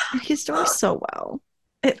like, and he's doing so well.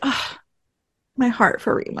 It, my heart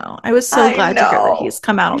for Remo. I was so I glad to hear that he's know.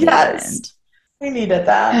 come out on the other Yes, end. we needed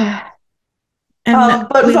that. And we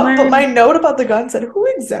But my learn, note about the gun said, "Who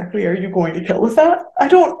exactly are you going to kill with that?" I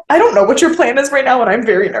don't know what your plan is right now, and I'm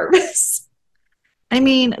very nervous. I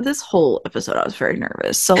mean, this whole episode, I was very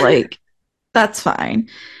nervous. So, like, that's fine.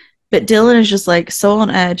 But Dylan is just like so on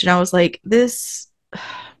edge. And I was like, this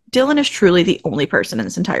Dylan is truly the only person in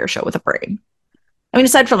this entire show with a brain. I mean,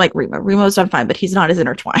 aside from like Remo's done fine, but he's not as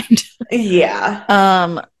intertwined. Yeah.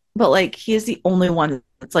 um, but like he is the only one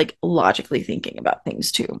that's like logically thinking about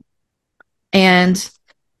things too. And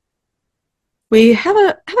we have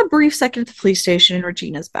a brief second at the police station and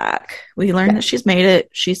Regina's back. We learn Yeah. that she's made it,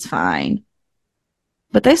 she's fine.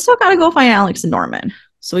 But they still gotta go find Alex and Norman.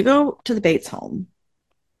 So we go to the Bates home.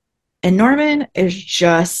 And Norman is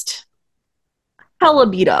just hella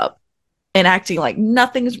beat up and acting like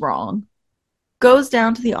nothing's wrong. Goes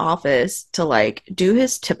down to the office to like do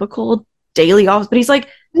his typical daily office, but he's like,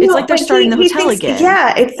 it's No, like they're but starting the he hotel thinks, again.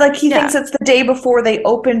 yeah, it's like he thinks Yeah. it's the day before they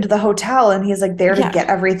opened the hotel and he's like there to Yeah. get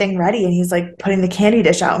everything ready and he's like putting the candy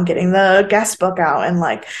dish out and getting the guest book out and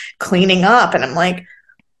like cleaning up and I'm like,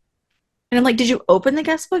 And I'm like, did you open the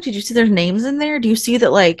guest book? Did you see their names in there? Do you see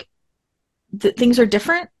that like things are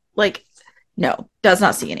different? Like, no, does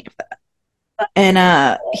not see any of that.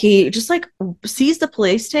 And he just like sees the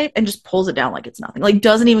police tape and just pulls it down like it's nothing. Like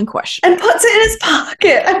doesn't even question and it. puts it in his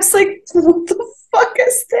pocket. I was like, what the fuck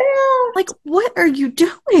is that? Like, what are you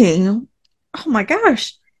doing? Oh my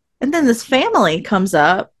gosh. And then this family comes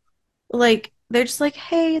up, like, they're just like,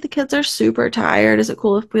 hey, the kids are super tired. Is it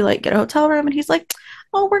cool if we like get a hotel room? And he's like,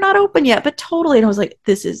 oh, we're not open yet, but totally. And I was like,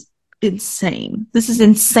 this is insane. This is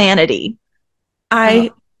insanity.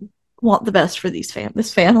 I Oh, want the best for this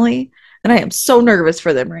family, and I am so nervous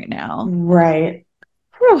for them right now. right,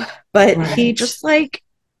 Whew. But he right. just like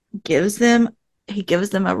gives them he gives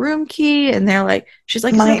them a room key, and they're like, she's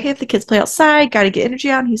like, is it okay My if the kids play outside? Got to get energy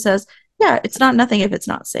out. And he says, yeah, it's not nothing if it's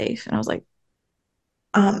not safe. And I was like,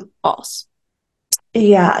 um false.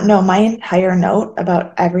 yeah, no, my entire note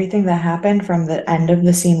about everything that happened from the end of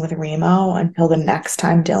the scene with Remo until the next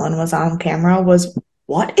time Dylan was on camera was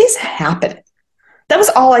what is happening? That was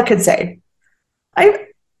all I could say. I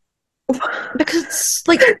Because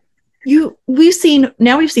like we've seen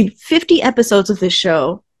 50 episodes of this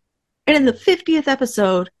show, and in the 50th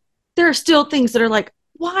episode there are still things that are like,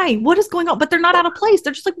 why, what is going on? But they're not out of place.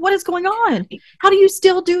 They're just like, what is going on? How do you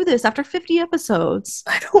still do this after 50 episodes?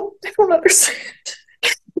 I don't understand.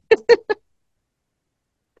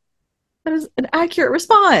 That is an accurate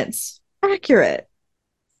response. Accurate.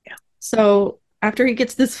 Yeah. So after he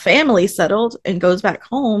gets this family settled and goes back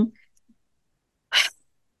home,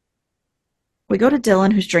 we go to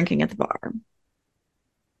Dylan, who's drinking at the bar.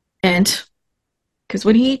 And because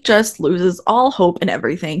when he just loses all hope and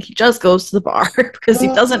everything, he just goes to the bar because he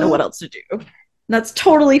doesn't know what else to do. And that's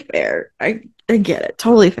totally fair. I get it.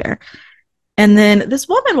 Totally fair. And then this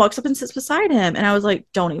woman walks up and sits beside him. And I was like,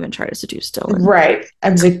 don't even try to seduce Dylan. Right. I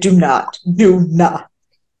was like, do not, do not.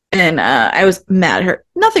 And I was mad at her.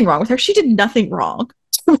 Nothing wrong with her. She did nothing wrong,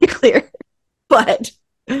 to be clear. But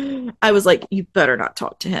I was like, you better not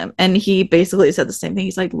talk to him. And he basically said the same thing.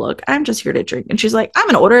 He's like, look, I'm just here to drink. And she's like, I'm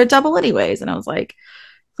going to order a double anyways. And I was like,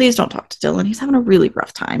 please don't talk to Dylan. He's having a really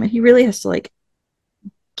rough time. And he really has to like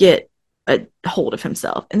get a hold of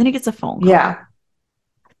himself. And then he gets a phone call. Yeah.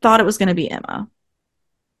 Thought it was going to be Emma.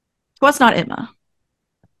 Twas not Emma.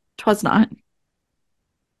 Twas not.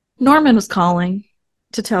 Norman was calling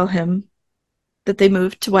to tell him that they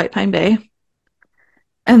moved to White Pine Bay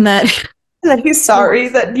and that That he's sorry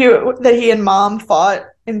that he and mom fought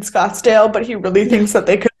in Scottsdale, but he really thinks that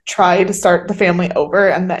they could try to start the family over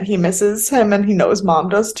and that he misses him and he knows mom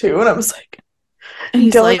does too. And I was like, and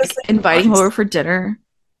he's Dylan is like like, inviting him what? over for dinner.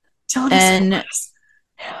 Dylan is And like,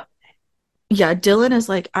 yeah, Dylan is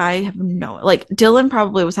like, I have no, like, Dylan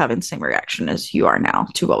probably was having the same reaction as you are now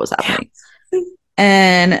to what was happening.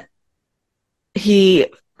 And he's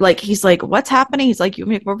like, what's happening? He's like, you want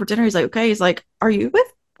me to come over for dinner? He's like, okay. He's like, are you with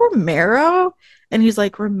Romero? And he's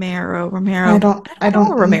like, Romero. I I don't know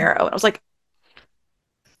don't, Romero. And I was like,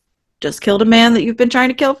 just killed a man that you've been trying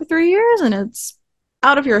to kill for 3 years and it's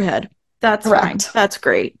out of your head. That's fine. correct. That's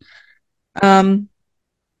great. Um,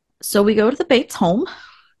 so we go to the Bates home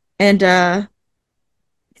and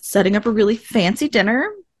setting up a really fancy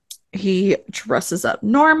dinner. He dresses up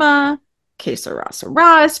Norma. Que Sera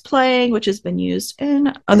Sera is playing, which has been used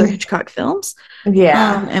in other Hitchcock films,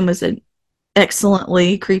 Yeah. and was an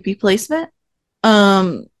excellently creepy placement.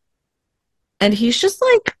 Um, and he's just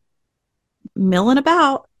like milling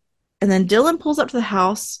about, and then Dylan pulls up to the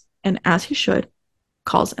house, and as he should,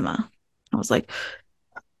 calls Emma. I was like,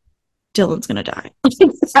 Dylan's gonna die.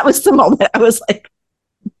 That was the moment I was like,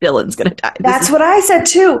 Dylan's gonna die. That's what I said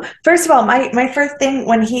too. First of all, my first thing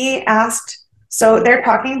when he asked, so they're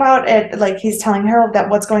talking about it, like he's telling her that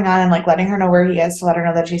what's going on and like letting her know where he is to let her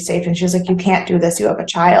know that she's safe. And she was like, you can't do this. You have a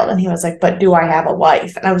child. And he was like, but do I have a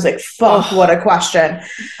wife? And I was like, fuck, what a question.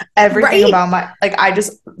 Everything about like, I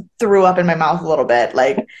just threw up in my mouth a little bit.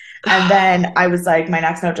 Like, and then I was like, my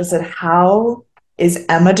next note just said, how is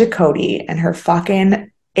Emma Ducote and her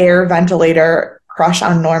fucking air ventilator crush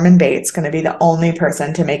on Norman Bates going to be the only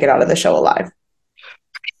person to make it out of the show alive?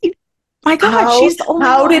 My God, she's the only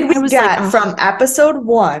how one. did we get like, from episode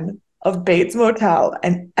 1 of Bates Motel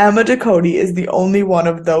and Emma Ducote is the only one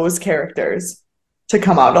of those characters to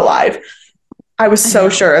come out alive? I was so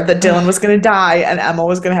sure that Dylan was going to die and Emma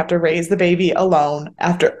was going to have to raise the baby alone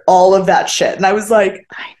after all of that shit. And I was like,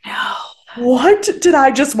 I know. What did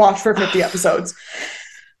I just watch for 50 episodes?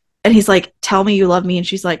 And he's like, tell me you love me. And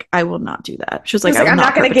she's like, I will not do that. She was like, I'm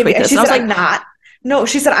not going to give you. And she said, I'm not. No,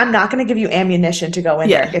 she said, I'm not going to give you ammunition to go in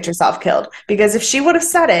there and get yourself killed. Because if she would have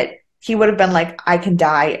said it, he would have been like, I can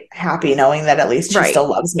die happy knowing that at least she still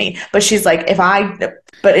loves me. But she's like,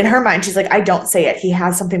 but in her mind, she's like, I don't say it. He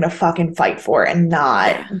has something to fucking fight for and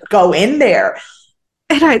not go in there.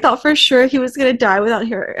 And I thought for sure he was going to die without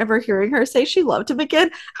ever hearing her say she loved him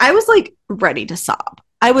again. I was like ready to sob.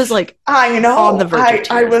 I was like, I know. On the verge of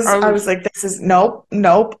tears. I was like, this is nope.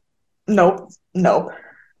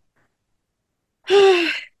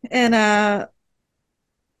 And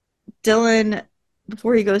Dylan,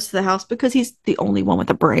 before he goes to the house, because he's the only one with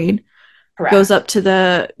a brain, goes up to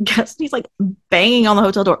the guest and he's like banging on the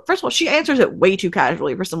hotel door. First of all, she answers it way too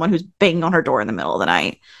casually for someone who's banging on her door in the middle of the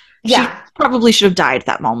night. Yeah. She probably should have died at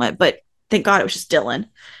that moment, but thank God it was just Dylan.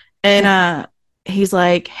 And he's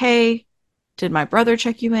like, hey, did my brother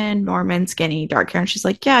check you in? Norman, skinny, dark hair. And she's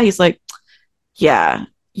like, yeah. He's like, yeah,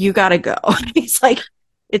 you gotta go. He's like,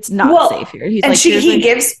 it's not safe here. He's and like,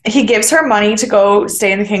 he gives her money to go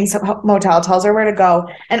stay in the King's Motel, tells her where to go.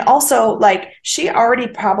 And also, like, she already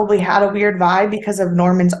probably had a weird vibe because of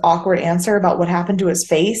Norman's awkward answer about what happened to his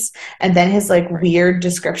face. And then his like weird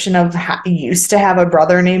description of how he used to have a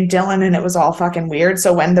brother named Dylan and it was all fucking weird.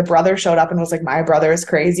 So when the brother showed up and was like, my brother is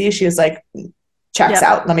crazy, she was like, checks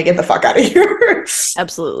out. Let me get the fuck out of here.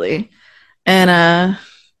 Absolutely. And,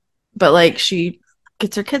 but like she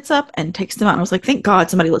gets her kids up and takes them out. And I was like, thank God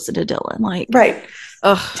somebody listened to Dylan. Like, right.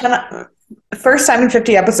 First time in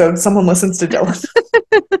 50 episodes, someone listens to Dylan.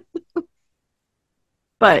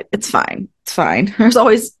 but it's fine. It's fine. There's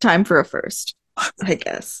always time for a first, I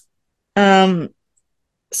guess. Um,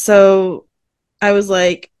 so I was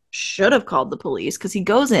like, should have called the police because he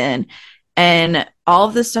goes in and all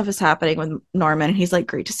of this stuff is happening with Norman. And he's like,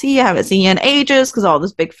 great to see you. I haven't seen you in ages because all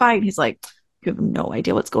this big fight. And he's like, you have no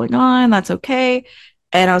idea what's going on. That's okay.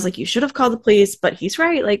 And I was like, you should have called the police. But he's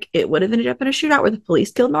right. Like, it would have ended up in a shootout where the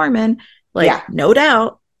police killed Norman. Like, Yeah, no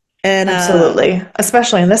doubt. And absolutely.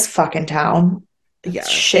 Especially in this fucking town. yeah.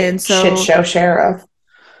 And Shit so show sheriff.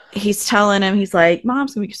 he's telling him, he's like,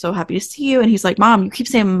 Mom's gonna be so happy to see you. And he's like, Mom, you keep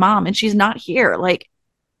saying mom, and she's not here. Like,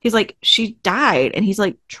 he's like, she died. And he's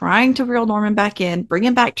like trying to reel Norman back in, bring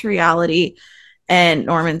him back to reality. And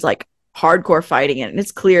Norman's like hardcore fighting it. And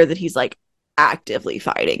it's clear that he's like actively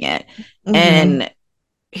fighting it. Hmm. And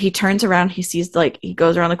he turns around, he sees like, he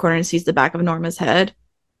goes around the corner and sees the back of Norma's head.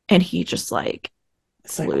 And he just like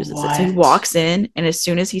It's like, loses it. So he what? walks in, and as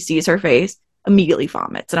soon as he sees her face, immediately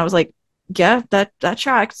vomits. And I was like, yeah, that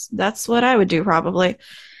tracks. That's what I would do probably.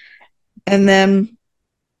 And then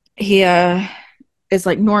he is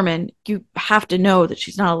like, Norman, you have to know that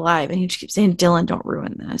she's not alive. And he just keeps saying, Dylan, don't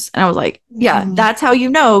ruin this. And I was like, yeah, Mhm. that's how you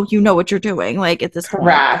know what you're doing, like at this point.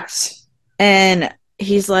 Correct. And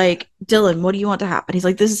he's like, Dylan, what do you want to happen? He's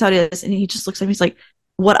like, this is how it is. And he just looks at me, he's like,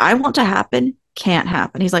 what I want to happen can't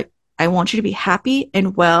happen. He's like, I want you to be happy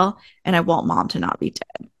and well, and I want mom to not be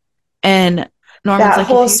dead. And Norman's That like, if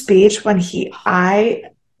whole you speech when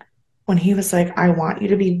he was like, I want you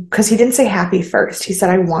to be, because he didn't say happy first. He said,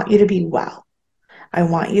 I want you to be well. I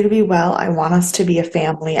want you to be well. I want us to be a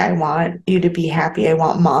family. I want you to be happy. I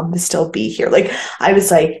want mom to still be here. Like, I was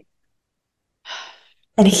like,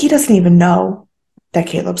 and he doesn't even know that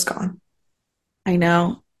Caleb's gone. I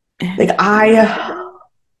know. Like, And he never did.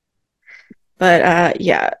 But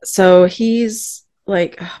yeah, so he's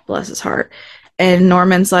like, oh, bless his heart. And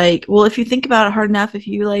Norman's like, well, if you think about it hard enough, if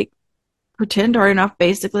you like pretend hard enough,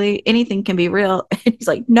 basically anything can be real. And he's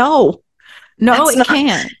like, no, no, that's it not,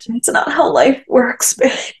 can't. that's not how life works,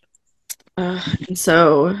 babe. And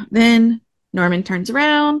so then Norman turns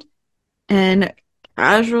around and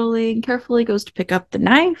casually and carefully goes to pick up the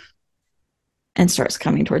knife and starts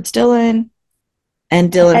coming towards Dylan.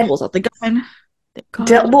 And Dylan And pulls out the gun. Thank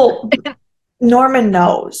God. Well, Norman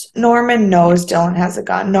knows. Norman Yeah, knows Dylan has a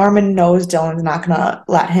gun. Norman knows Dylan's not gonna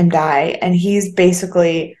let him die, and he's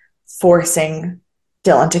basically forcing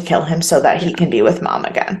Dylan to kill him so that he yeah, can be with mom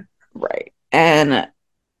again. right. And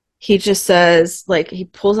he just says, like, he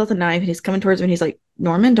pulls out the knife and he's coming towards me and he's like,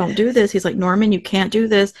 Norman, don't do this. He's like, Norman, you can't do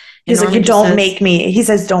this. And He's like, "You Norman just don't says, make me." He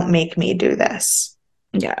says, "Don't make me do this."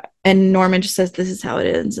 yeah. And Norman just says, this is how it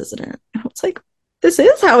ends, isn't it? And I was like, this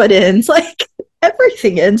is how it ends. Like,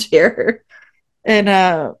 everything ends here. And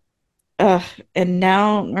uh and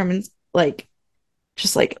now Norman's like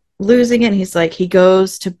just like losing it. And he's like, he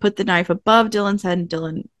goes to put the knife above Dylan's head and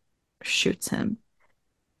Dylan shoots him.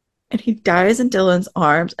 And he dies in Dylan's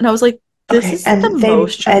arms. And I was like, this Okay, is the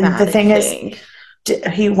most and the dramatic thing is, thing.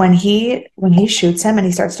 when he shoots him and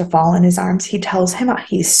he starts to fall in his arms, he tells him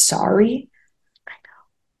he's sorry.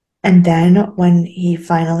 And then when he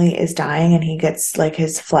finally is dying and he gets like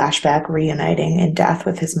his flashback reuniting in death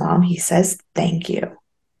with his mom, he says, "Thank you."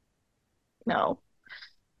 No.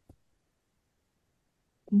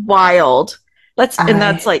 Wild. That's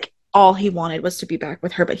I, like all he wanted was to be back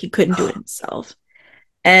with her, but he couldn't do it himself.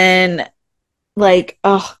 And like,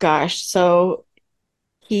 oh gosh, so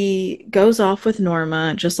he goes off with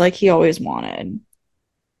Norma just like he always wanted.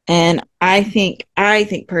 And I think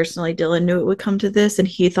personally Dylan knew it would come to this and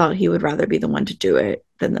he thought he would rather be the one to do it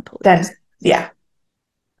than the then, police. yeah,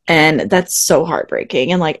 And that's so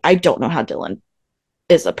heartbreaking. And like I don't know how Dylan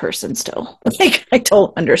is a person still. Like I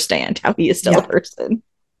don't understand how he is still a yeah. person.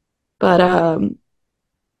 But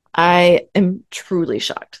I am truly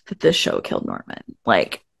shocked that this show killed Norman.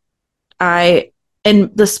 Like I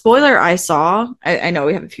and the spoiler I saw, I know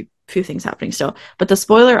we have a few things happening still, but the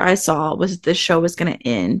spoiler I saw was this show was going to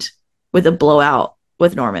end with a blowout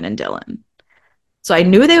with Norman and Dylan. So I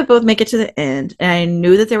knew they would both make it to the end, and I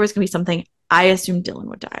knew that there was going to be something. I assumed Dylan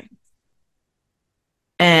would die,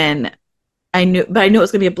 and I knew it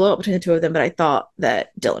was going to be a blowout between the two of them. But I thought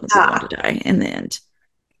that Dylan would be the one to Ah, die in the end,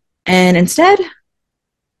 and instead,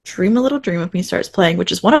 "Dream a Little Dream of Me" starts playing,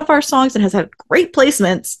 which is one of our songs and has had great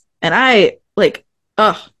placements. And I like,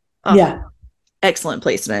 oh, oh, yeah. excellent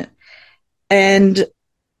placement. And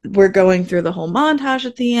we're going through the whole montage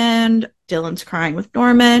at the end. Dylan's crying with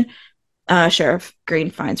Norman. Sheriff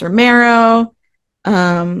Green finds Romero.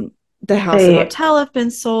 Um, the house and They motel have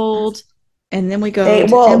been sold. And then we go they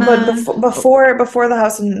to well, but Emma. Oh, before the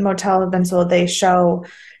house and motel have been sold, they show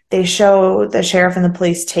they show the sheriff and the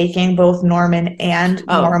police taking both Norman and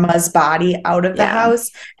Oh, Norma's body out of the yeah.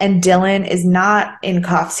 house, and Dylan is not in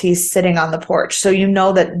cuffs. He's sitting on the porch. So you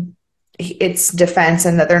know that it's defense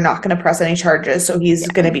and that they're not going to press any charges. So he's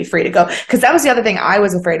going to Yeah. be free to go. Because that was the other thing I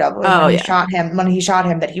was afraid of was Oh, yeah. when he shot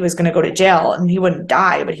him, that he was going to go to jail and he wouldn't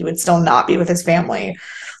die, but he would still not be with his family.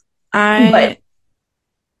 But I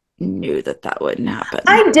knew that that wouldn't happen.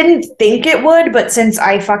 I didn't think it would, but since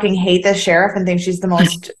I fucking hate this sheriff and think she's the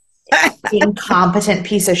most incompetent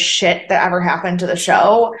piece of shit that ever happened to the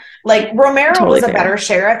show, like Romero Totally was a fair. better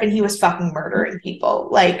sheriff and he was fucking murdering people.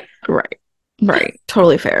 Like, Right. Right.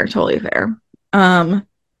 Totally fair. Totally fair. Um,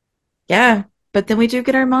 yeah. But then we do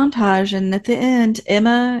get our montage, and at the end,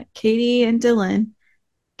 Emma, Katie, and Dylan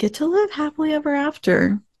get to live happily ever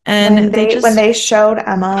after. And they when just they showed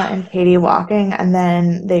Emma and Katie walking and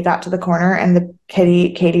then they got to the corner and the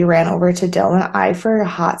Katie ran over to Dylan, I for a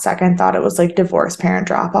hot second thought it was like divorce parent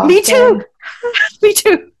drop me off day. too. Me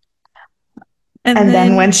too. And And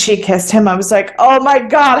then when then she kissed him, I was like, oh my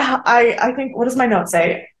God. I think, what does my note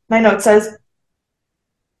say? My note says,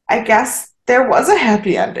 I guess there was a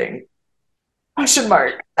happy ending. Question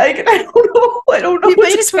mark. I don't know. I don't know we what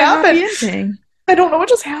made it just to a happy happened. ending. I don't know what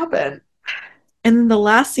just happened. And then the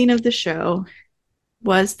last scene of the show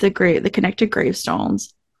was the connected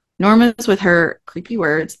gravestones. Norma's with her creepy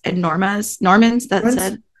words, and Norman's that Everyone's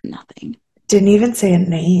said nothing. didn't even say a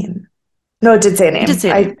name. No, it did say a It did name. say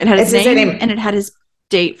a name. It had It his did say a name name. and it had his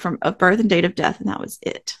date from of birth and date of death, and that was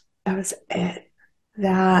it. That was it.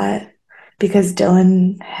 That because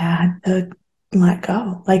Dylan had to let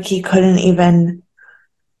go. Like he couldn't even.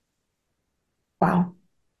 Wow.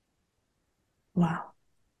 Wow.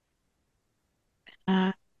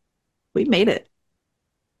 Uh, we made it.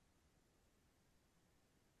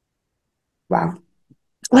 Wow.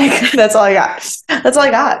 Like that's all I got. That's all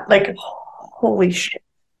I got. Like holy shit.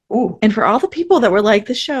 Ooh. And for all the people that were like,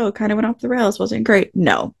 the show kind of went off the rails, wasn't great.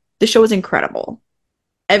 No, the show was incredible.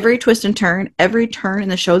 Every twist and turn, every turn in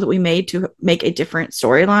the show that we made to make a different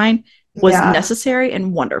storyline was Yeah. necessary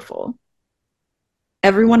and wonderful.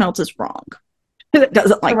 Everyone else is wrong that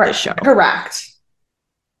doesn't like this show. Correct. Correct.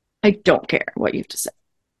 I don't care what you have to say.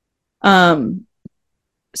 Um,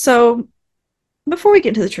 so before we get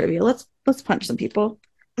into the trivia, let's punch some people.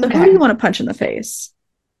 So who do you Okay. want to punch in the face?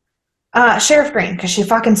 Sheriff Green, because she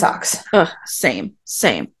fucking sucks. Ugh, same.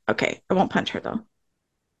 Okay, I won't punch her though.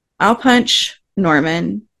 I'll punch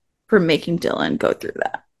Norman for making Dylan go through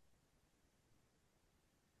that.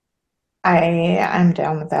 I'm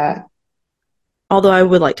down with that. Although I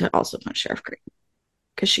would like to also punch Sheriff Green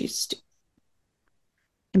because she's stupid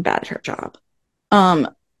and bad at her job. Um,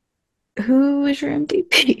 who is your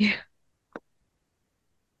MVP?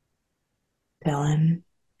 Dylan.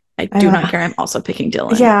 I I do don't not know. care. I'm also picking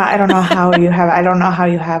Dylan. Yeah, I don't know how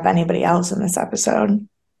you have anybody else in this episode.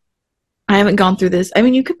 I haven't gone through this. I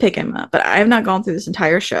mean, you could pick him up, but I have not gone through this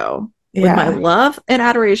entire show with my Yeah. love and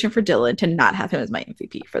adoration for Dylan to not have him as my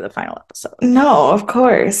MVP for the final episode. No, of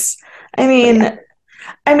course. I But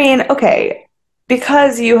yeah, mean, okay,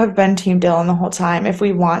 because you have been Team Dylan the whole time, if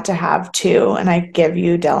we want to have two and I give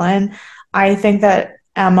you Dylan, I think that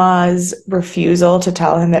Emma's refusal to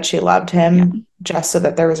tell him that she loved yeah, him just so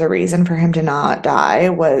that there was a reason for him to not die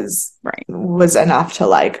right. was enough to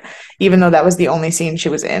like, even though that was the only scene she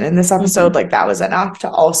was in this episode, Mm-hmm. like that was enough to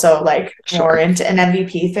also like Sure. warrant an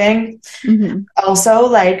MVP thing. Mm-hmm. Also,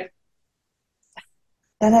 like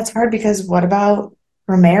then that's hard because what about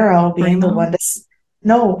Romero being the Ramo? one to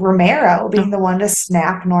no, Romero being No. the one to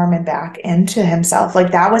snap Norman back into himself.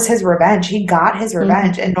 Like that was his revenge. He got his Mm-hmm.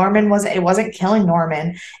 revenge. And Norman wasn't it wasn't killing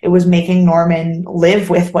Norman. It was making Norman live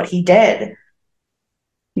with what he did.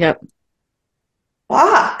 Yep.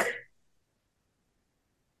 Fuck.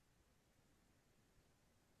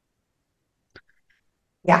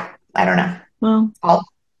 Yeah, I don't know. Well, I'll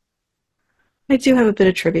I do have a bit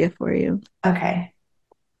of trivia for you. okay.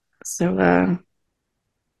 So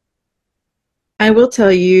I will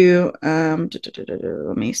tell you,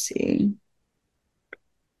 let me see.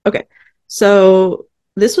 Okay. So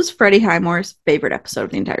this was Freddie Highmore's favorite episode of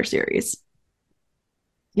the entire series,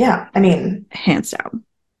 Yeah, I mean, hands down.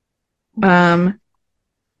 Um,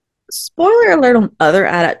 spoiler alert on other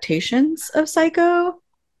adaptations of Psycho.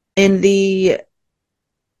 In the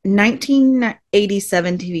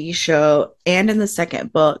 1987 TV show and in the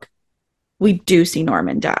second book, we do see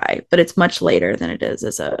Norman die, but it's much later than it is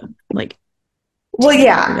as a like well, teen or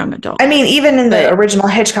yeah. young adult. I mean, even in the But original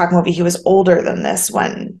Hitchcock movie, he was older than this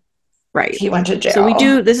when right. he went to So we jail.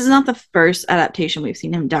 do this is not the first adaptation we've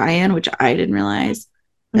seen him die in, which I didn't realize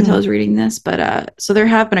until I was Mhm. reading this. But so there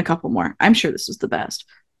have been a couple more. I'm sure this was the best,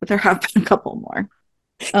 but there have been a couple more.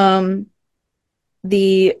 Um,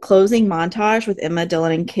 the closing montage with Emma,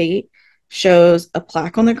 Dylan, and Kate shows a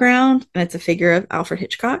plaque on the ground, and it's a figure of Alfred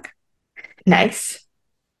Hitchcock. Nice.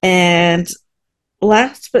 And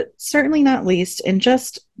last but certainly not least, and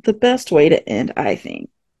just the best way to end, I think,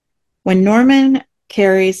 when Norman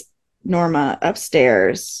carries Norma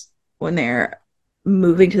upstairs when they're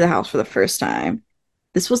moving to the house for the first time,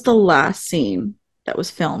 this was the last scene that was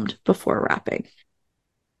filmed before wrapping.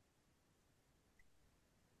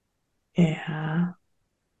 Yeah.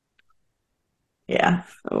 Yeah.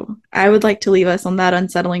 So I would like to leave us on that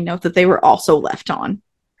unsettling note that they were also left on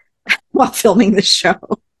while filming the show.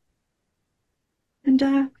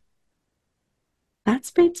 And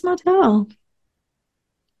that's Bates Motel.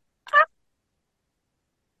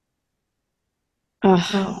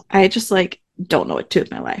 Oh, I just like don't know what to do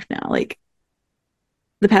with my life now. Like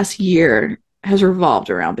the past year has revolved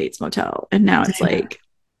around Bates Motel, and now it's yeah. like,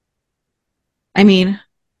 I mean,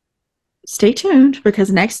 stay tuned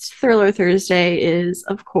because next Thriller Thursday is,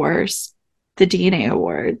 of course, the DNA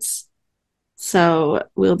Awards. So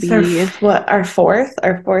we'll It's our be what our fourth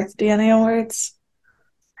DNA awards.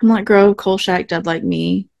 Hemlock Grove, Kolchak, Dead Like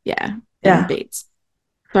Me, yeah, and Yeah. Bates.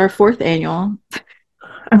 So our fourth annual. Our,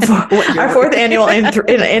 And four, what year our are fourth we? annual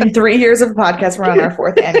in 3 years of podcast, we're on our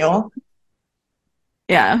fourth annual.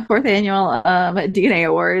 Yeah, fourth annual DNA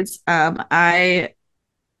Awards. I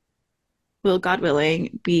will, God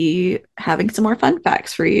willing, be having some more fun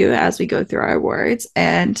facts for you as we go through our awards,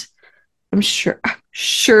 and I'm sure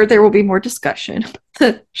there will be more discussion of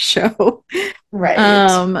the show, Right.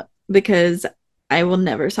 um, because I will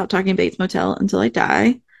never stop talking Bates Motel until I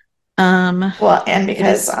die. Well, and It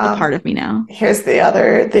because is a part of me now. here's the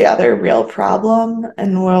other real problem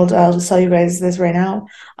in the world. I'll just tell you guys this right now.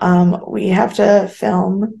 We have to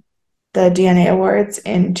film the DNA awards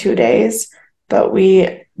in 2 days, but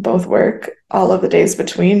we both work all of the days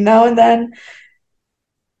between now and then,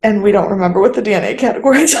 and we don't remember what the DNA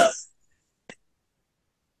categories are.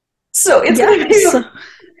 So it's gonna be Yes,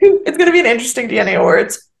 it's gonna be an interesting DNA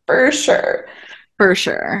awards for sure. for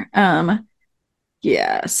sure.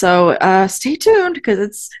 Yeah, so stay tuned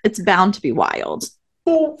because it's bound to be wild.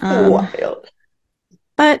 Um, Wild.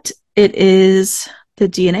 but it is the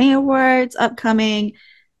DNA Awards upcoming.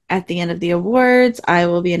 At the end of the awards, I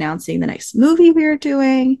will be announcing the next movie we're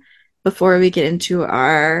doing before we get into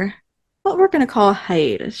our what we're going to call a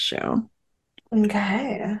hiatus show.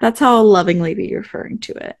 Okay. That's how I'll lovingly be referring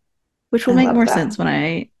to it, which will I make love more that. sense when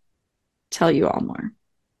I tell you all more.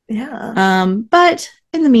 Yeah. But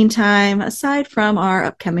in the meantime, aside from our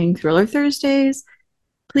upcoming Thriller Thursdays,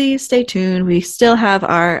 please stay tuned. We still have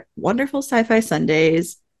our wonderful Sci-Fi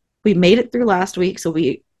Sundays. We made it through last week, so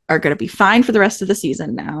we are going to be fine for the rest of the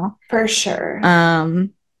season now. For sure.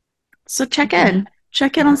 Um, so check Yeah. in.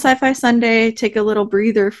 Check in on Yeah. Sci-Fi Sunday. Take a little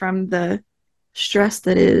breather from the stress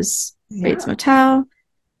that is Bates Yeah. Motel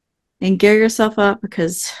and gear yourself up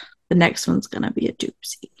because the next one's going to be a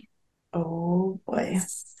doozy. Oh boy.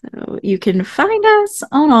 So you can find us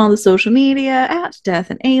on all the social media at Death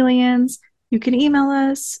and Aliens. You can email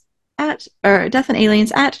us at or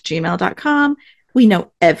deathandaliens@gmail.com. We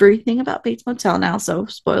know everything about Bates Motel now, so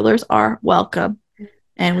spoilers are welcome.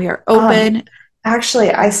 And we are Um, open. Actually,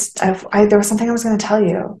 there was something I was going to tell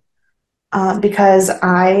you. Because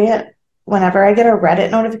whenever I get a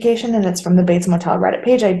Reddit notification and it's from the Bates Motel Reddit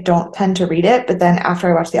page, I don't tend to read it. But then after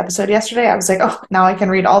I watched the episode yesterday, I was like, oh, now I can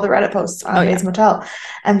read all the Reddit posts Oh on yeah. Bates Motel.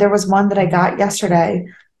 And there was one that I got yesterday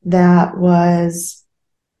that was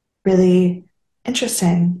really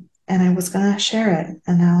interesting, and I was gonna share it,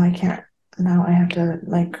 and now I can't. Now I have to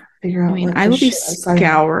like figure I out mean, what I to will be share. So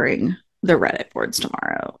scouring the Reddit boards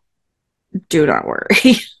tomorrow. Do not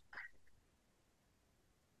worry.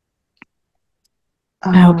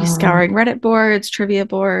 I will be um, scouring Reddit boards, trivia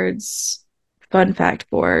boards, fun fact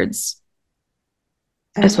boards,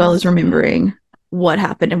 I as well love as that. remembering what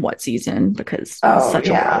happened in what season because it's Oh such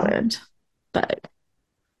a yeah. whirlwind. But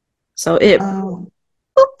so it Um,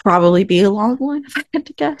 will probably be a long one if I had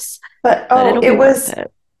to guess, but but oh, it'll be it worth was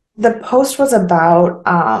it. the post was about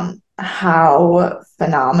how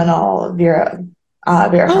phenomenal Vera Oh,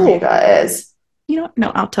 Farmiga is. you know what?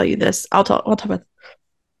 No, I'll tell you this. I'll talk about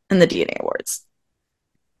in the DNA awards.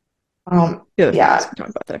 You have things Yeah. we can talk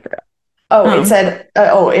about that I forgot. Oh, it Um, said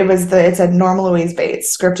it said Norma Louise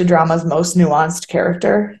Bates, scripted drama's most nuanced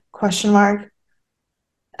character, question mark.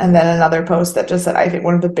 And then another post that just said, I think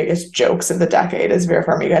one of the biggest jokes of the decade is Vera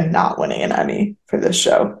Farmiga not winning an Emmy for this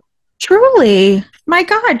show. truly, my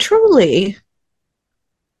God, truly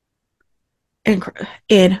Yeah.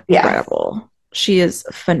 incredible. She is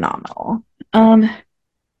phenomenal. Um,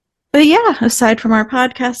 but yeah, aside from our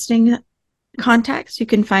podcasting contacts, you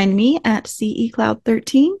can find me at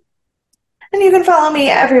CECloud13. And you can follow me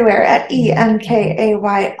everywhere at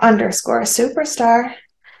ENKAY_superstar.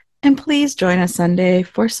 And please join us Sunday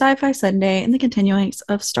for Sci Fi Sunday and the continuance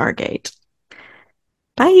of Stargate.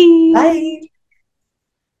 Bye. Bye.